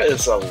 Aurora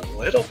is a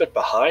little bit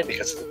behind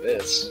because of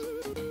this.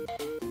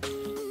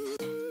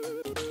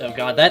 Oh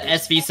god, that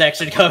SV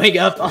section coming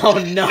up. Oh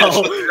no.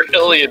 It's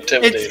really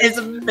intimidating. It's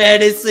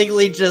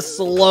menacingly just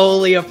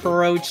slowly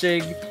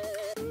approaching.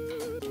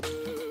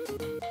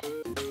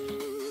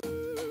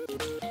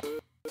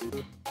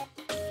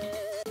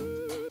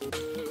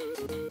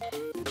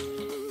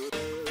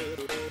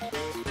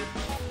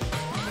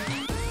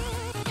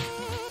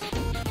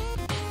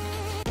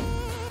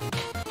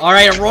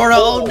 Alright, Aurora,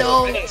 oh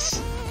no!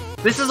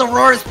 This is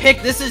Aurora's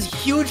pick, this is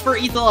huge for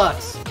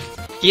Etholux!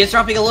 He is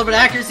dropping a little bit of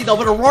accuracy though,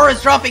 but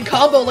Aurora's dropping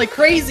combo like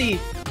crazy!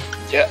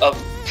 Yeah,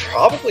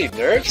 probably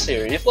nerfs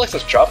here. Etholux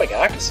is dropping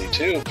accuracy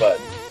too,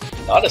 but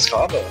not his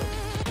combo.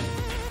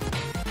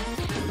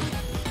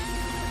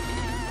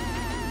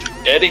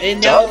 And he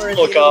does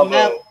full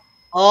combo!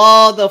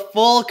 Oh, the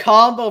full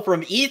combo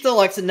from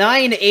Etholux,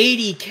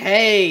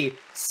 980k!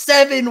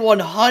 7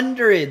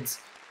 100s!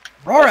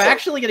 Aurora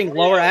actually getting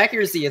lower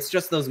accuracy, it's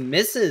just those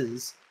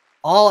misses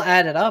all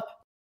added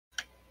up.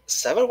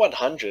 7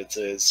 100s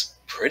is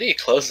pretty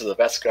close to the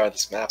best score on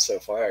this map so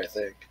far, I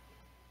think.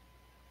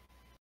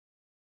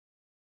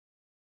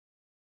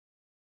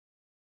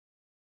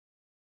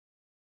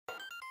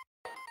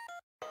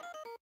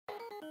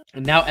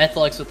 And now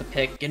Etholux with the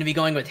pick, gonna be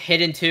going with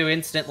Hidden 2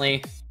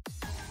 instantly.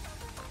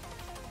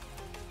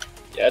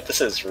 Yeah, this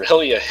is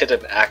really a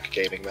hidden ACK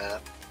gaming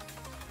map.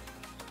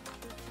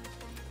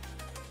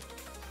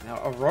 Now,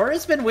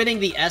 Aurora's been winning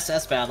the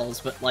SS battles,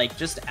 but, like,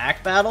 just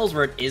ACK battles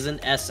where it isn't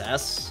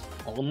SS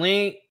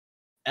only,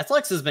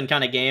 Etholux has been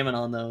kind of gaming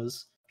on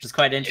those, which is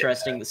quite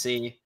interesting to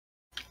see.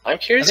 I'm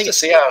curious to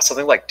see how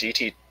something like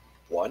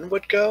DT1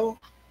 would go,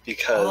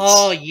 because...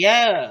 Oh,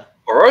 yeah!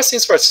 Aurora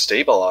seems more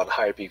stable on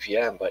higher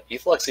BPM, but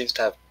Etholux seems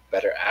to have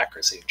better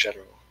accuracy in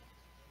general.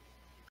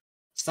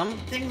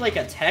 Something like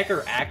a tech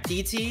or ACK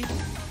DT,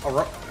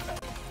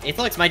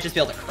 Etholux might just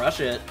be able to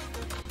crush it.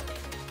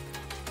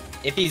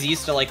 If he's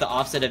used to, like, the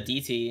offset of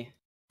DT.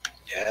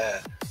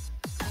 Yeah.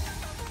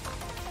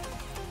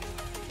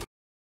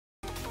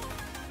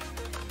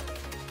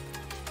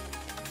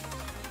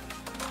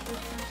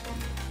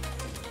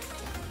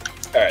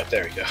 Alright,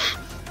 there we go.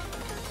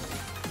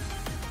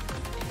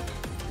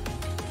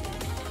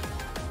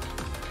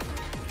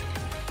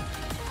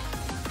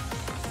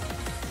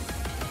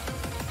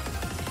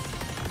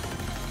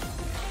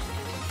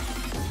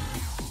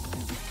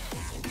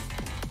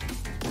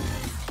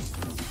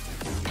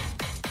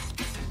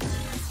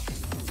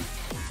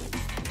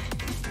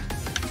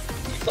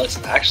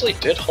 Etholux actually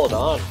did hold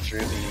on through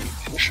the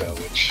intro,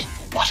 which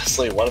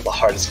honestly one of the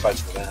hardest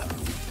fights in the map.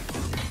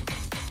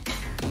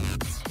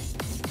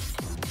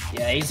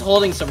 Yeah, he's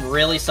holding some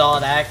really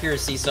solid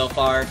accuracy so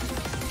far.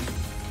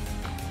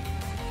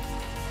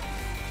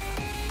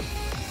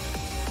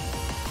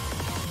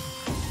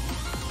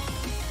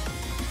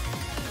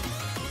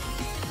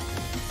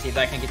 See if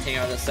that can continue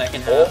on the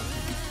second half.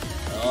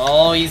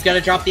 Oh, he's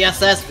gonna drop the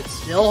SS, but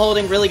still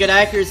holding really good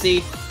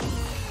accuracy.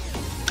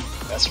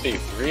 Has to be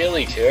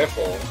really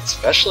careful,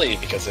 especially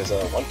because there's a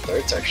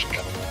 1/3 section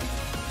coming up.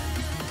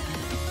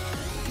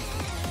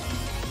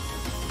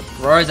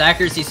 Aurora's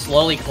accuracy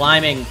slowly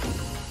climbing.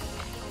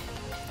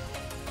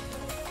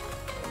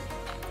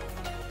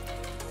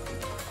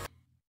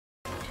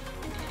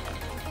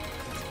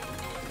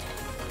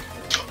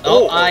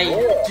 Oh, I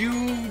do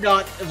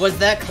not... Was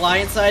that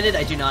client-sided?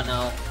 I do not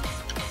know.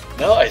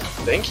 No, I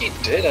think he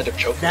did end up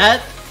choking.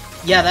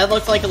 Yeah, that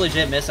looked like a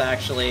legit miss,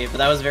 actually, but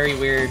that was very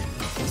weird.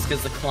 Just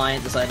because the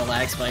client decided to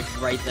lag spike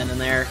right then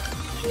and there.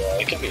 Yeah,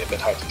 it can be a bit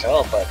hard to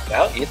tell, but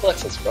now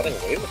Etholux is running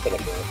away with it a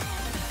bit.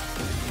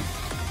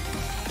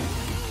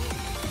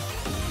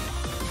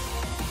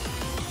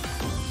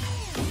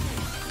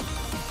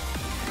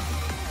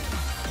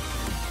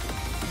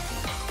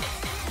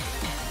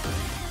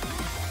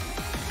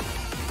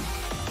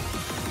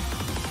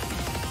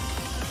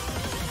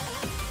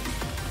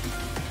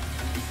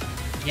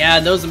 Yeah,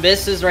 those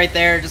misses right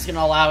there are just going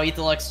to allow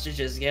Etholux to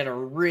just get a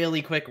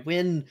really quick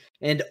win.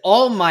 And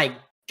oh my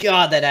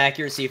god, that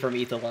accuracy from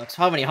Etholux.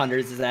 How many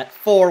hundreds is that?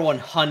 4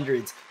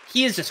 100s.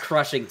 He is just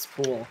crushing this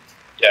pool.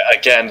 Yeah,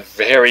 again,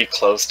 very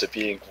close to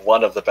being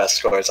one of the best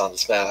scorers on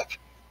this map.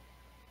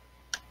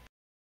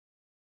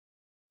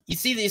 You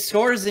see these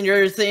scores and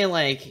you're saying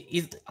like,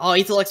 oh,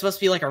 Etholux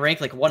must be like a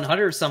rank like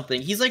 100 or something.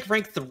 He's like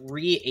rank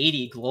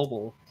 380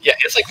 global. Yeah,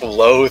 it's like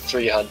low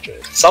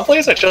 300. Some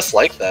players are just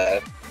like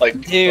that. Like,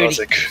 dude,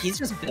 he's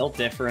just built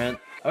different.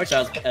 I wish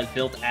I was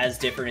built as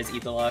different as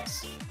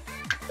Etholux.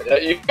 Yeah,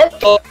 you are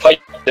built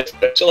quite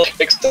different. You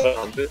like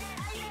 700.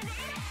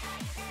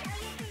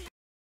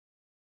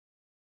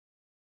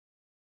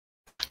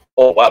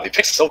 Oh wow, they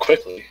picked so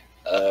quickly.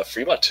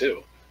 Fremont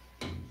too.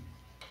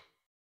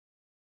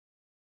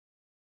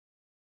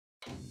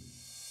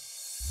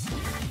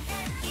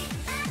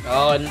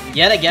 Oh, and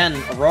yet again,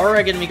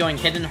 Aurora gonna be going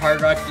hidden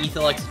hard rock,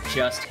 Etholux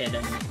just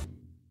hidden.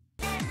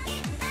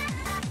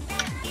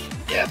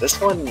 Yeah,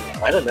 this one,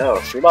 I don't know.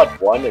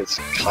 Fremont 1 is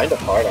kind of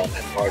hard on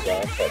hidden hard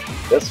rock, but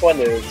this one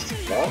is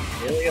not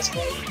really as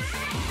hard.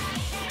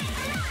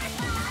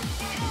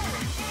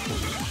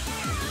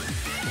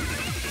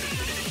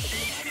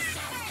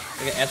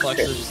 Etholux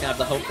is just gonna have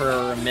to hope for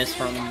a miss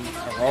from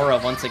Aurora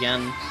once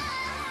again.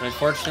 But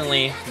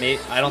unfortunately,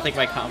 I don't think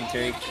my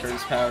commentary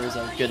curse powers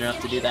are good enough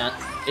to do that.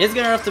 It is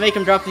good enough to make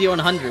him drop the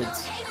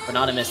 100s, but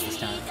not a miss this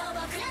time.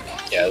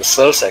 Yeah, the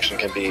slow section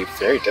can be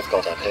very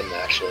difficult on him,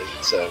 actually,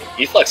 so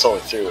Etholux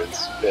holding through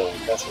is really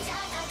impressive.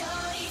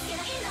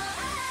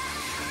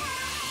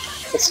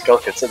 The skill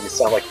kits didn't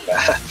sound like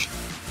that.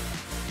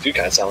 Do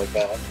kind of sound like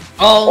that.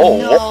 Oh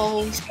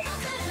no!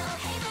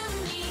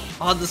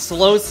 On the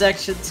slow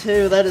section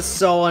too, that is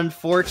so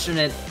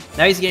unfortunate.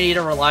 Now he's gonna need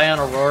to rely on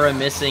Aurora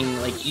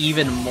missing, like,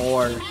 even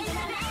more.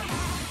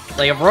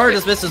 Like, if Aurora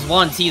just misses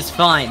once, he's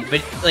fine,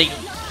 but, like,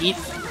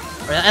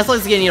 as long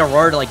as he's gonna need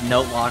Aurora to, like,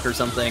 note lock or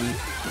something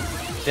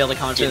to be able to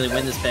confidently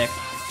win this pick.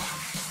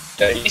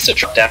 Yeah, he needs to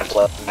drop down to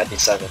level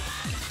 97.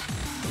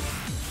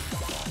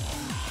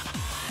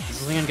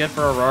 This is looking good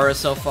for Aurora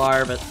so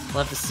far, but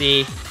we'll have to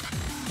see.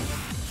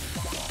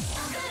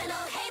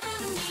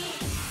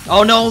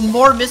 Oh no,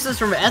 more misses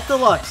from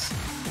Etholux!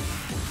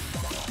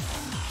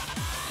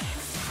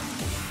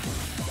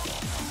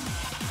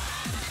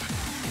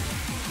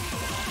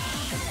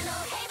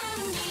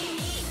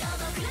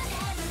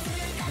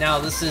 Now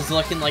this is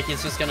looking like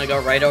it's just gonna go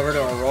right over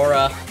to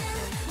Aurora.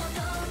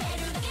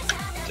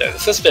 Yeah,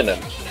 this has been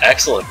an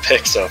excellent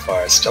pick so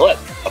far. Still at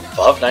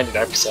above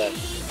 99%.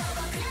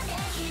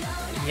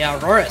 Yeah,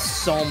 Aurora has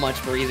so much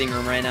breathing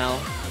room right now.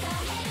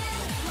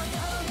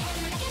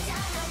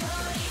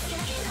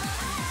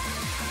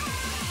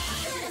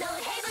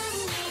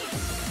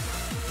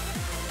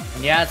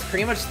 Yeah, it's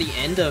pretty much the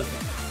end of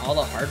all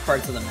the hard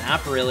parts of the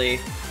map, really.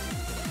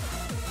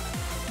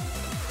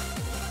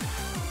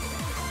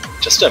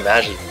 Just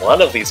imagine one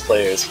of these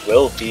players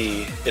will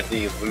be in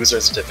the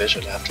losers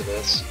division after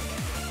this.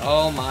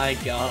 Oh my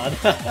god.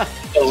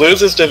 The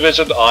losers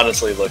division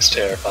honestly looks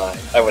terrifying.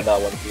 I would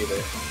not want to be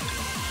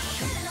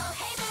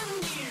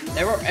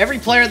there. Every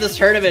player in this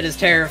tournament is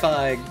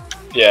terrifying.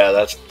 Yeah,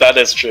 that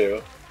is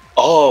true.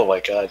 Oh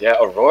my god, yeah,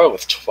 Aurora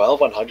with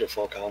 12-100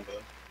 full combo.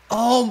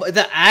 Oh,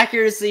 the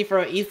accuracy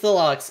from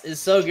Etholux is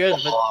so good,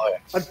 but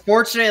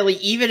unfortunately,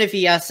 even if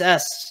he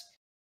SS'd,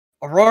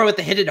 Aurora with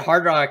the hidden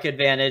hard rock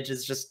advantage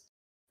is just,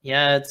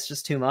 yeah, it's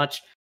just too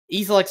much.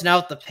 Etholux now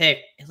with the pick.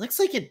 It looks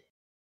like it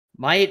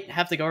might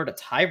have to go over to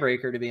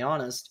tiebreaker, to be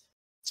honest.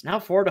 It's now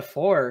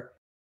 4-4.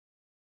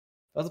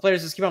 Both the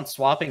players just keep on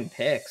swapping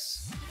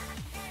picks.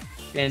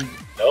 And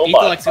no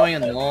Etholux going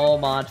in low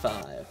mod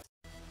 5.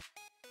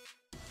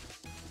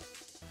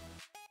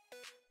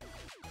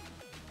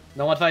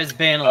 No mod 5 is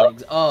banned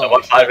legs. Oh, no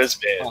mod 5 is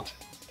banned.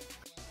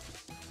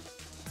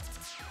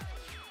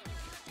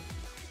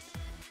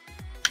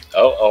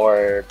 Oh,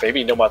 or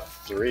maybe no mod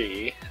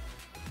 3.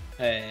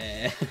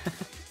 Hey.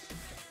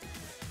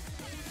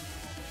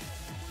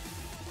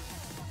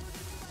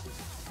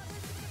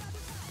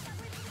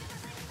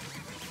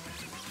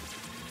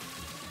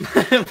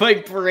 My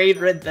parade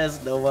red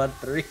best no mod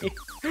 3.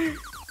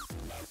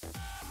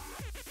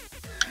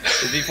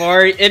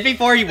 Before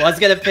he was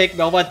gonna pick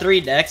no mod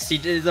 3 next,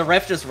 the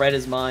ref just read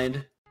his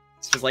mind.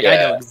 It's just like, yeah. I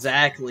know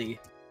exactly.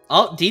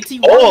 Oh,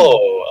 DT1.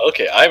 Oh,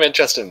 okay, I'm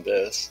interested in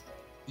this.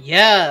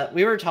 Yeah,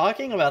 we were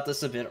talking about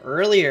this a bit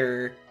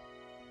earlier.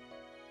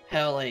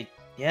 How, like,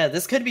 yeah,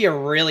 this could be a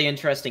really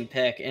interesting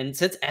pick. And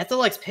since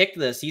Etholux picked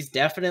this, he's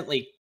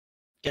definitely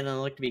gonna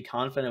look to be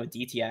confident with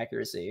DT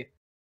accuracy.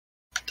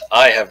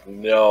 I have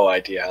no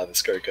idea how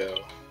this could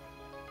go.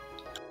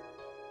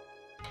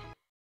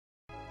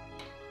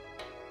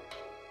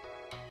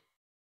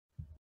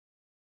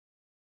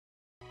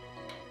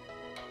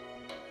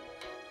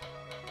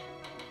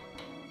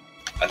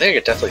 I think I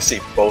could definitely see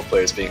both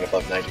players being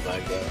above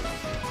 99 though.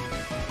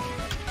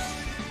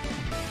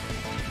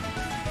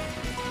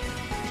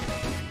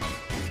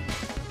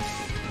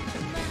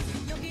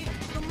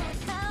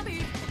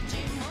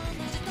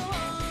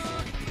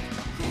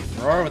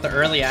 Aurora with the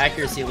early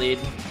accuracy lead.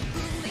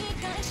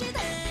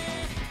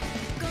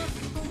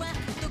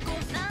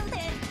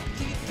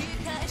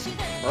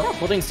 Aurora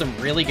holding some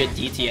really good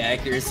DT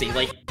accuracy.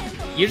 Like,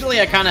 usually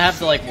I kind of have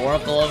to like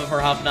warm up a little before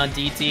hopping on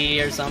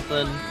DT or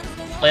something.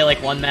 Play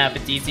like one map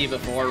at DT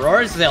before.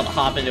 Aurora's just able to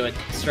hop into it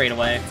straight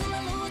away.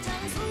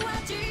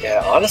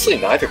 Yeah, honestly,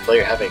 neither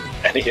player having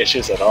any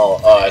issues at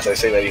all. As I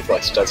say that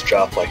Etholux does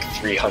drop like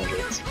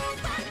 300s.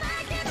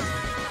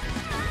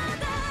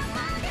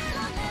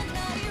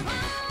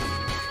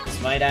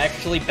 This might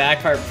actually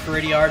backfire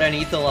pretty hard on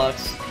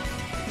Etholux.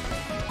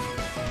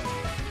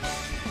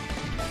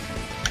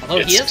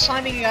 Although he is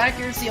climbing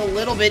accuracy a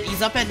little bit,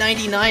 he's up at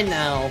 99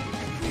 now.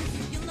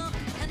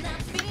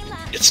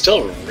 It's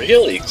still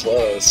really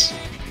close.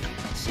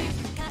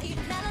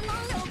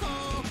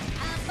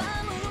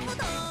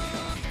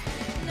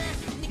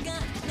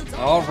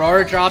 Oh,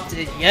 Aurora dropped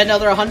it. Yet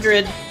another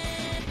 100.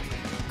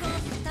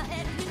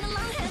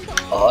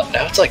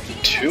 Now it's like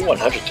 2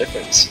 100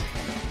 difference.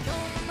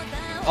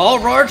 Oh,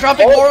 Aurora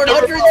dropping more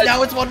 100s.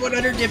 Now it's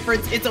 100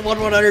 difference. It's a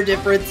 100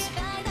 difference.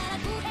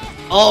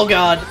 Oh,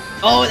 God.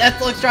 Oh,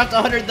 Etholux dropped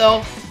 100,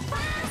 though.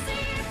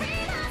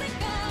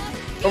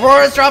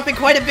 Aurora's dropping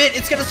quite a bit.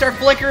 It's going to start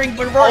flickering,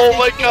 but Aurora's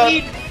my God.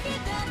 lead.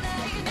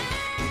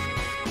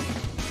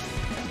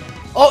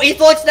 Oh,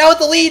 Etholux now with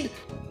the lead.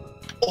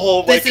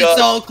 Oh my God. This is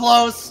so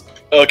close.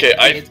 Okay,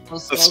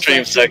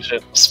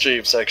 the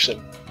stream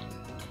section.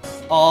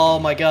 Oh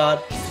my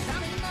God.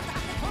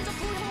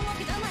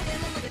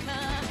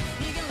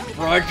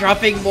 Aurora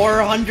dropping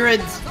more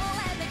hundreds.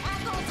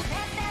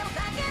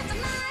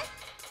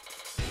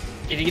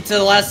 Getting into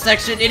the last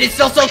section. It is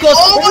still so close.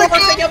 Oh my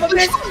God.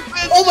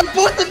 Oh my,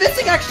 both are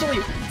missing actually.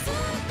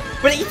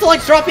 But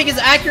Etholux dropping his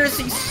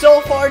accuracy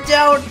so far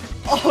down.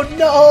 Oh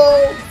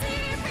no.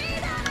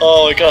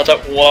 Oh my God,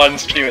 that one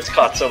stream has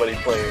caught so many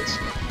players.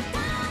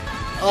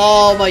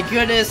 Oh my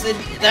goodness, and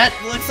that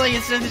looks like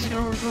it's just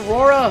going to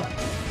Aurora.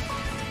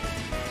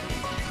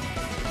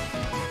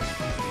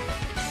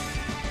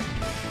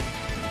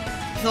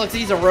 It looks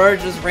like Aurora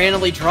just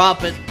randomly drop,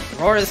 but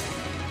Aurora's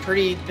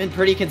been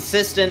pretty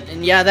consistent,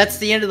 and yeah, that's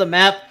the end of the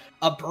map.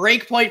 A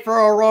break point for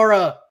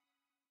Aurora.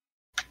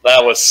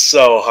 That was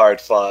so hard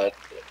fought.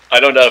 I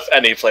don't know if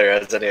any player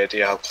has any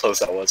idea how close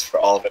that was for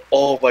all of it.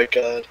 Oh my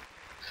God.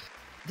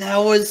 That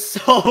was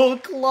so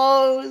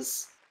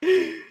close.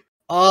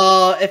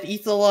 If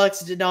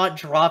Etholux did not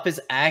drop his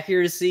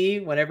accuracy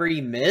whenever he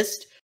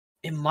missed,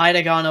 it might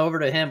have gone over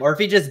to him. Or if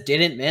he just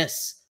didn't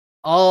miss.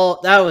 Oh,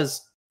 that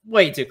was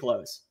way too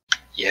close.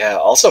 Yeah,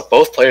 also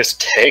both players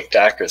tanked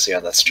accuracy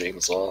on that stream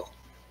as well.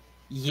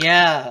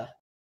 Yeah.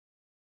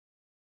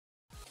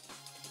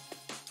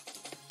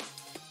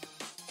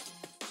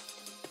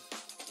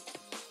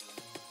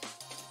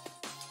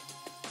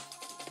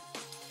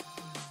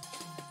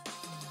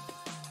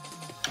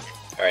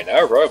 Alright,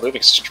 now Aurora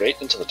moving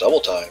straight into the double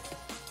time.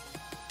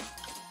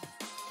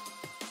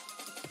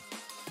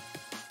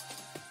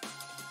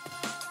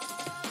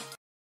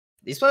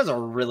 These players are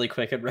really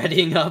quick at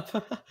readying up.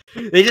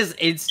 They just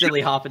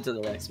instantly hop into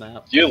the next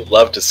map. You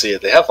love to see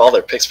it. They have all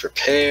their picks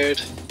prepared.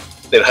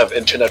 They don't have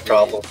internet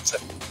problems.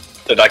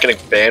 They're not getting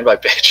banned by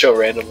Banjo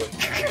randomly.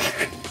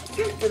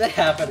 Did that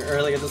happen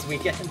earlier this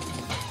weekend?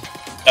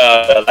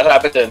 That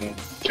happened in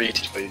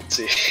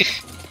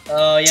 3T.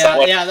 Oh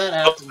yeah, yeah, that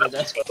happened. By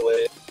the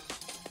way,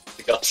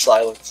 it got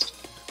silenced.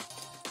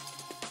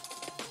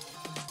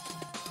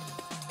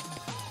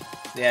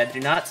 Yeah, do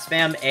not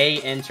spam A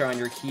enter on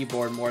your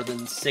keyboard more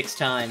than 6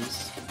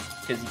 times,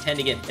 because you tend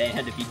to get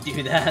banned if you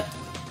do that.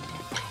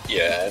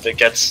 Yeah, and it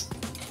gets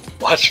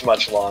much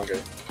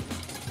longer.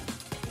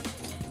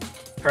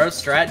 Pro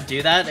strat,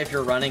 do that if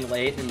you're running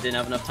late and didn't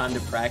have enough time to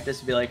practice.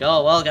 Be like,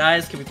 oh, well,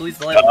 guys, can we please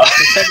delay it for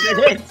 10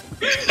 minutes?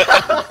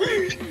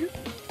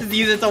 Just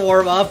use it to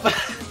warm up.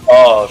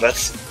 Oh,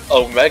 that's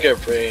Omega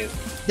Brain.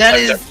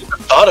 I've never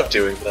thought of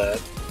doing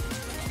that.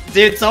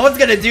 Dude, someone's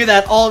gonna do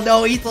that. Oh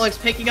no,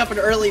 Etholux picking up an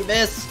early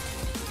miss.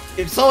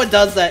 If someone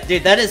does that,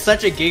 dude, that is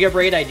such a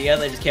Gigabraid idea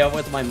that just came up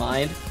with in my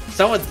mind.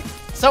 Someone's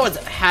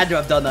had to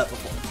have done that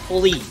before.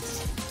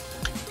 Please.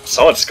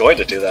 Someone's going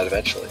to do that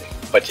eventually.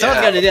 But yeah.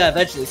 Someone's gonna do that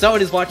eventually.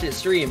 Someone is watching the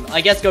stream. I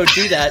guess go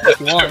do that if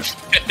you want.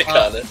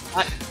 Got it.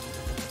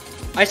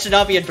 I should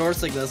not be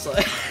endorsing this.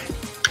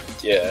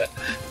 Yeah.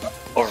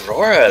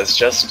 Aurora is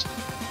just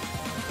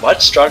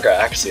much stronger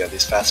accuracy on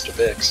these faster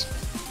bigs.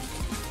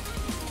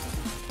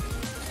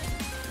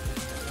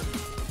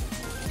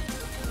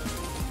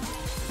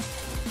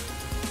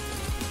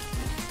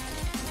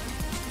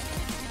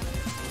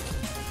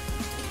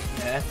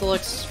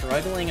 Etholux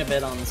struggling a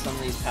bit on some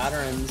of these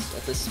patterns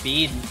at the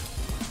speed.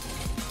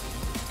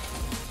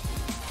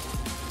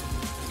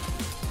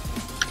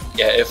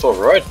 Yeah, if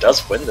Aurora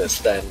does win this,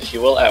 then he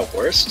will at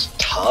worst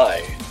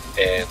tie,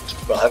 and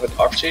will have an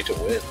opportunity to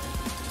win.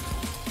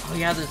 Oh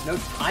yeah, there's no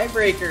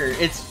tiebreaker.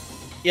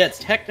 It's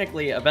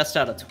technically a best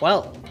out of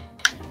 12.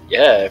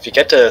 Yeah, if you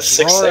get to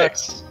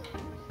 6-6.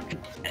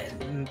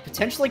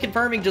 Potentially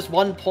confirming just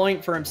 1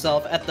 point for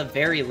himself at the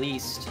very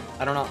least.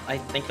 I don't know, I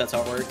think that's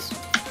how it works.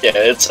 Yeah,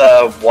 it's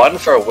 1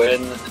 for a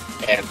win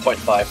and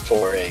 0.5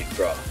 for a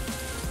draw.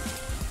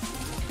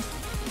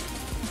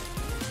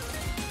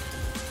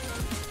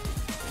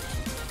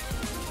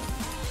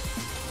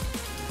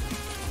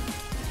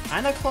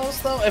 Kinda close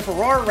though. If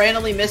Aurora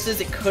randomly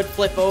misses, it could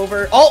flip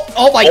over.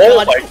 Oh my god!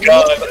 Oh my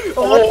god!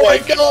 Oh my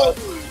god!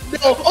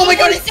 No! Oh my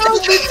god! He's still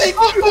missing!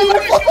 Oh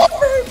my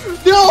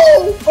god! No!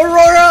 No!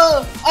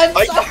 Aurora! I'm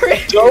sorry!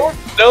 I don't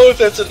know if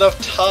there's enough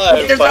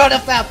time. There's not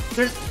enough map.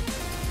 There's...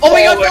 Oh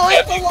my god, no,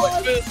 I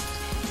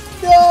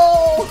lost!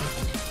 No!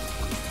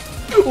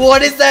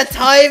 What is that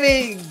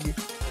timing?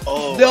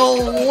 Oh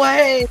no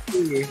way!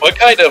 What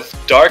kind of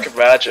dark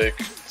magic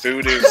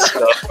voodoo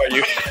stuff are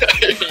you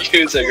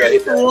using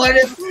right now? What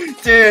is...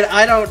 Dude,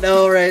 I don't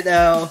know right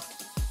now.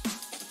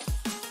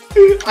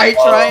 I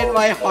tried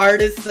my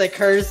hardest to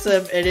curse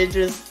him and it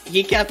just...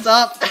 He kept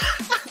up.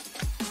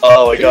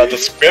 Oh my god, the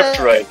script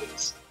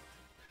writers.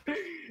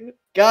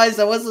 Guys,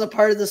 that wasn't a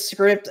part of the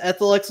script.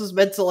 Etholux was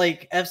meant to,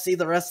 like, FC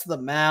the rest of the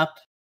map.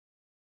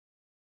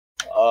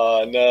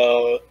 Oh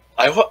no.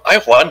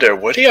 I wonder,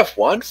 would he have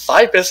won?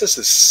 5 misses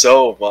is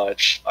so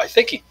much. I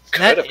think he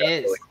could have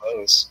been really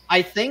close.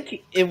 I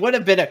think it would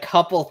have been a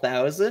couple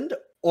thousand,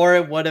 or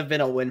it would have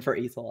been a win for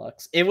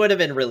Etholux. It would have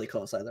been really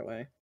close either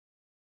way.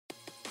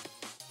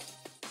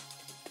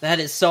 That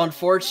is so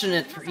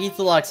unfortunate for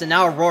Etholux, and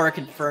now Aurora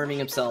confirming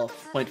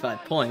himself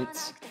 0.5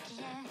 points.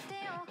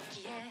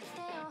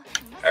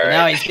 Right.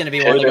 Now he's going to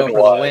be one to go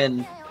for the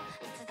win.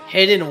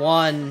 Hidden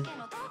 1.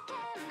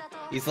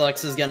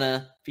 Etholux is going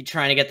to be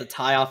trying to get the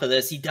tie off of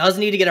this. He does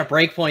need to get a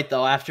breakpoint,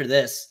 though, after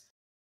this,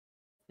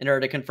 in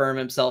order to confirm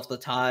himself the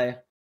tie.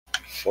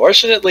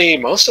 Fortunately,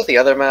 most of the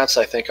other maps,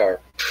 I think,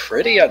 are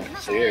pretty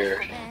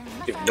unclear.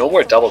 You have no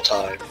more double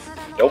time,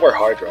 no more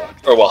Hard Rock.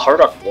 Or, well, Hard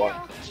Rock 1.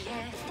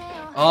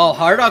 Oh,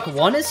 Hard Rock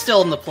 1 is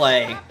still in the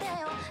play.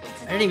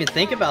 I didn't even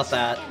think about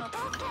that.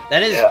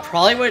 That is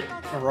probably what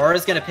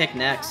Aurora's going to pick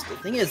next. The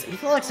thing is,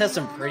 Etholux has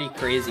some pretty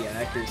crazy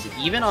accuracy.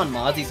 Even on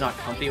mods he's not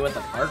comfy with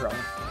a Hard Rock.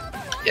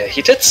 Yeah,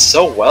 he did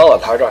so well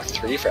on Hard Rock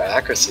 3 for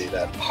accuracy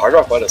that Hard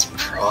Rock 1 is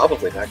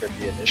probably not going to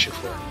be an issue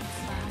for him.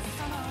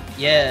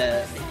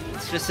 Yeah,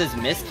 it's just his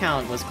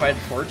miscount was quite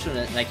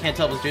unfortunate, and I can't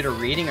tell if it was due to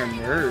reading or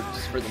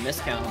nerves for the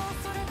miscount.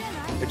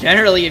 But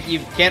generally, if you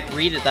can't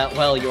read it that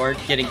well, you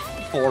aren't getting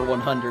 4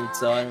 100,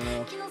 so I don't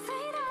know.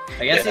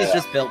 I guess he's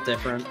just built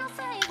different.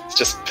 It's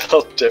just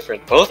built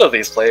different. Both of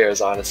these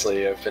players,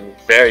 honestly, have been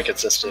very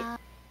consistent.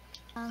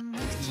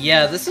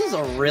 Yeah, this is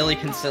a really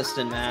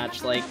consistent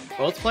match. Like,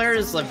 both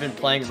players have been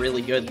playing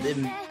really good.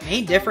 The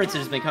main difference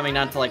has been coming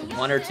down to like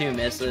 1 or 2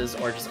 misses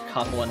or just a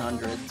couple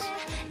 100s.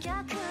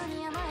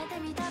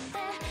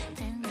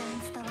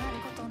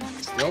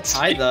 Still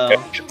tied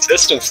though.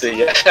 Consistency,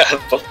 yeah.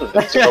 Both of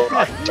them go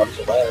on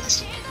to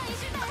last.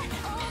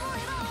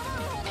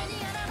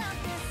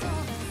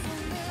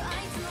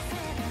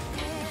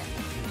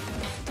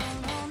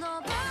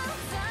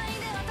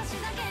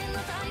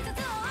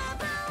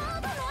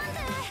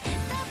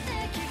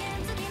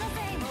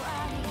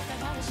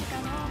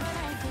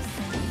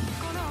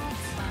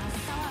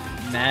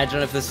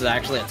 Imagine if this is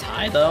actually a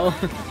tie, though.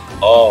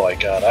 Oh my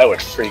god, I would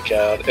freak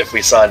out if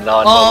we saw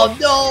non. Oh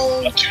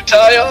no!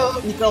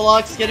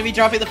 Etholux gonna be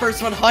dropping the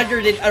first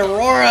 100, and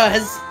Aurora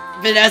has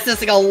been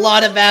SSing a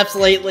lot of maps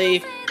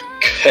lately.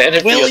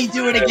 Will he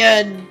do it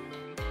again?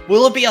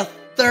 Will it be a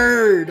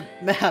 3rd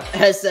map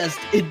SS'd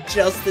in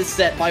just this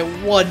set by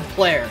 1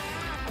 player?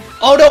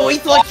 Oh no,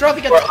 Etholux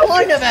dropping a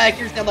ton of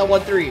accuracy on that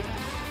 1-3.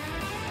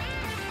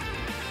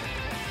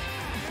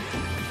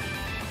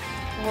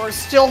 We're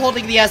still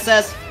holding the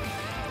SS.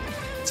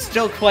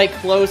 Still quite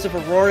close if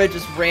Aurora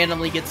just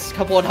randomly gets a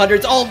couple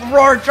 100s. Oh,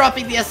 Aurora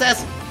dropping the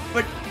SS,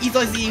 but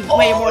Etholux needs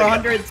way more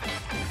 100s.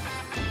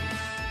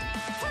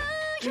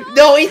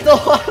 No,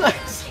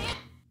 Etholux!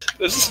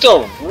 This is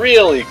still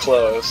really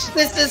close.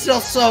 This is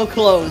still so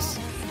close.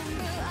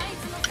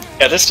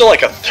 Yeah, there's still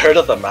like a 1/3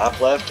 of the map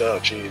left. Oh,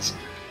 jeez.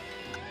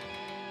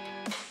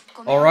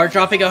 Aurora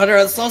dropping 100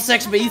 on the slow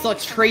section, but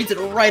Etholux trades it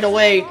right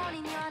away.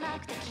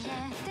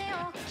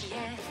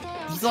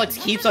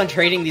 Etholux keeps on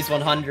trading these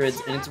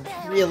 100s, and it's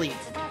really...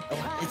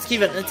 It's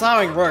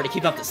allowing Aurora to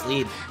keep up this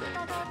lead.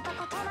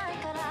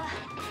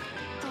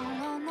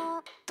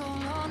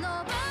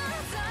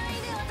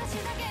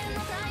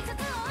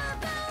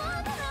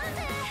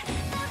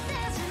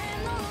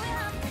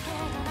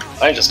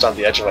 I'm just on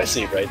the edge of my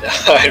seat right now.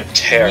 I'm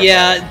terrified.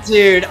 Yeah,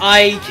 dude,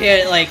 I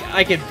can't, like,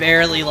 I can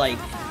barely, like,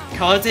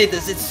 commentate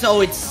this. It's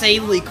so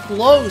insanely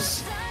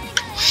close.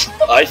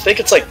 I think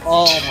it's like 2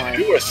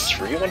 or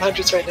 3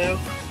 100s right now.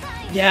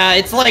 Yeah,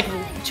 it's like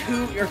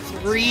 2 or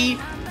 3.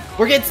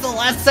 We're getting to the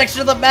last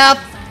section of the map.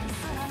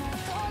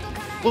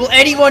 Will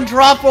anyone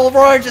drop? Will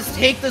Aurora just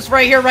take this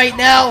right here, right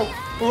now?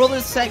 Or will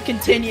this set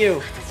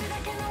continue?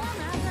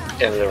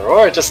 And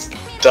Aurora just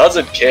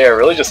doesn't care,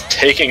 really just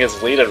taking his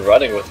lead and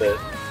running with it.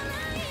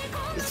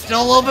 There's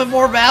still a little bit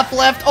more map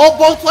left. Oh,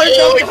 both players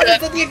dropped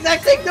 100s at the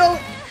exact same note.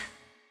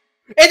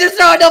 And there's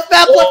not enough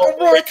map left.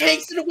 Aurora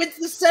takes it and wins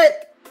the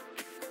set.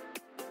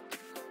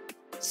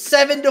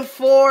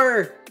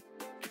 7-4.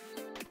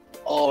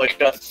 Oh my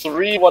god,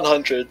 3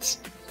 100s.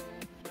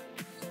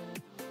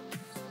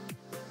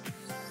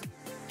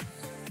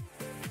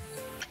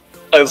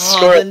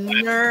 The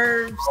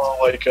nerves. Oh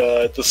my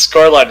god, the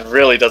scoreline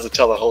really doesn't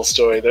tell the whole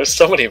story. There's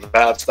so many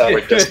maps that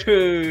were just...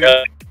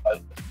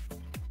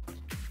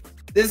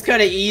 This could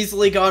have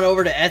easily gone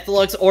over to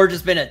Etholux or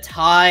just been a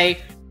tie.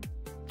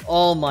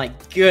 Oh my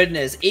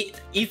goodness.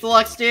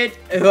 Etholux, dude.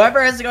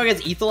 Whoever has to go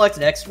against Etholux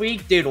next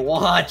week, dude,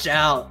 watch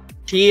out.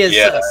 He is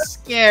a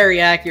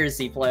scary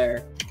accuracy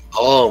player.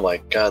 Oh my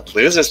god,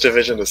 Losers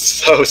Division is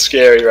so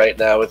scary right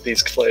now with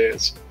these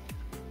players.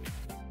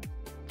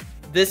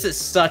 This is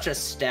such a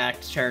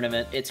stacked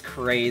tournament. It's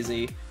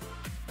crazy.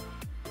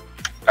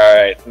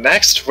 Alright,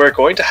 next we're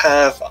going to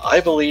have, I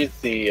believe,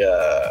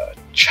 the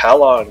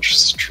challenge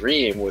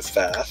stream with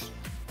Faf.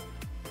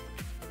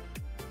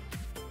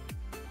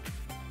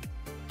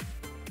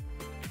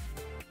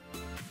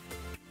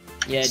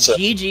 Yeah,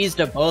 GG's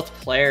to both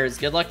players.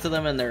 Good luck to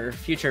them in their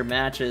future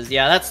matches.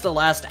 Yeah, that's the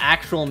last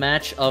actual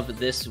match of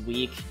this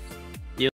week.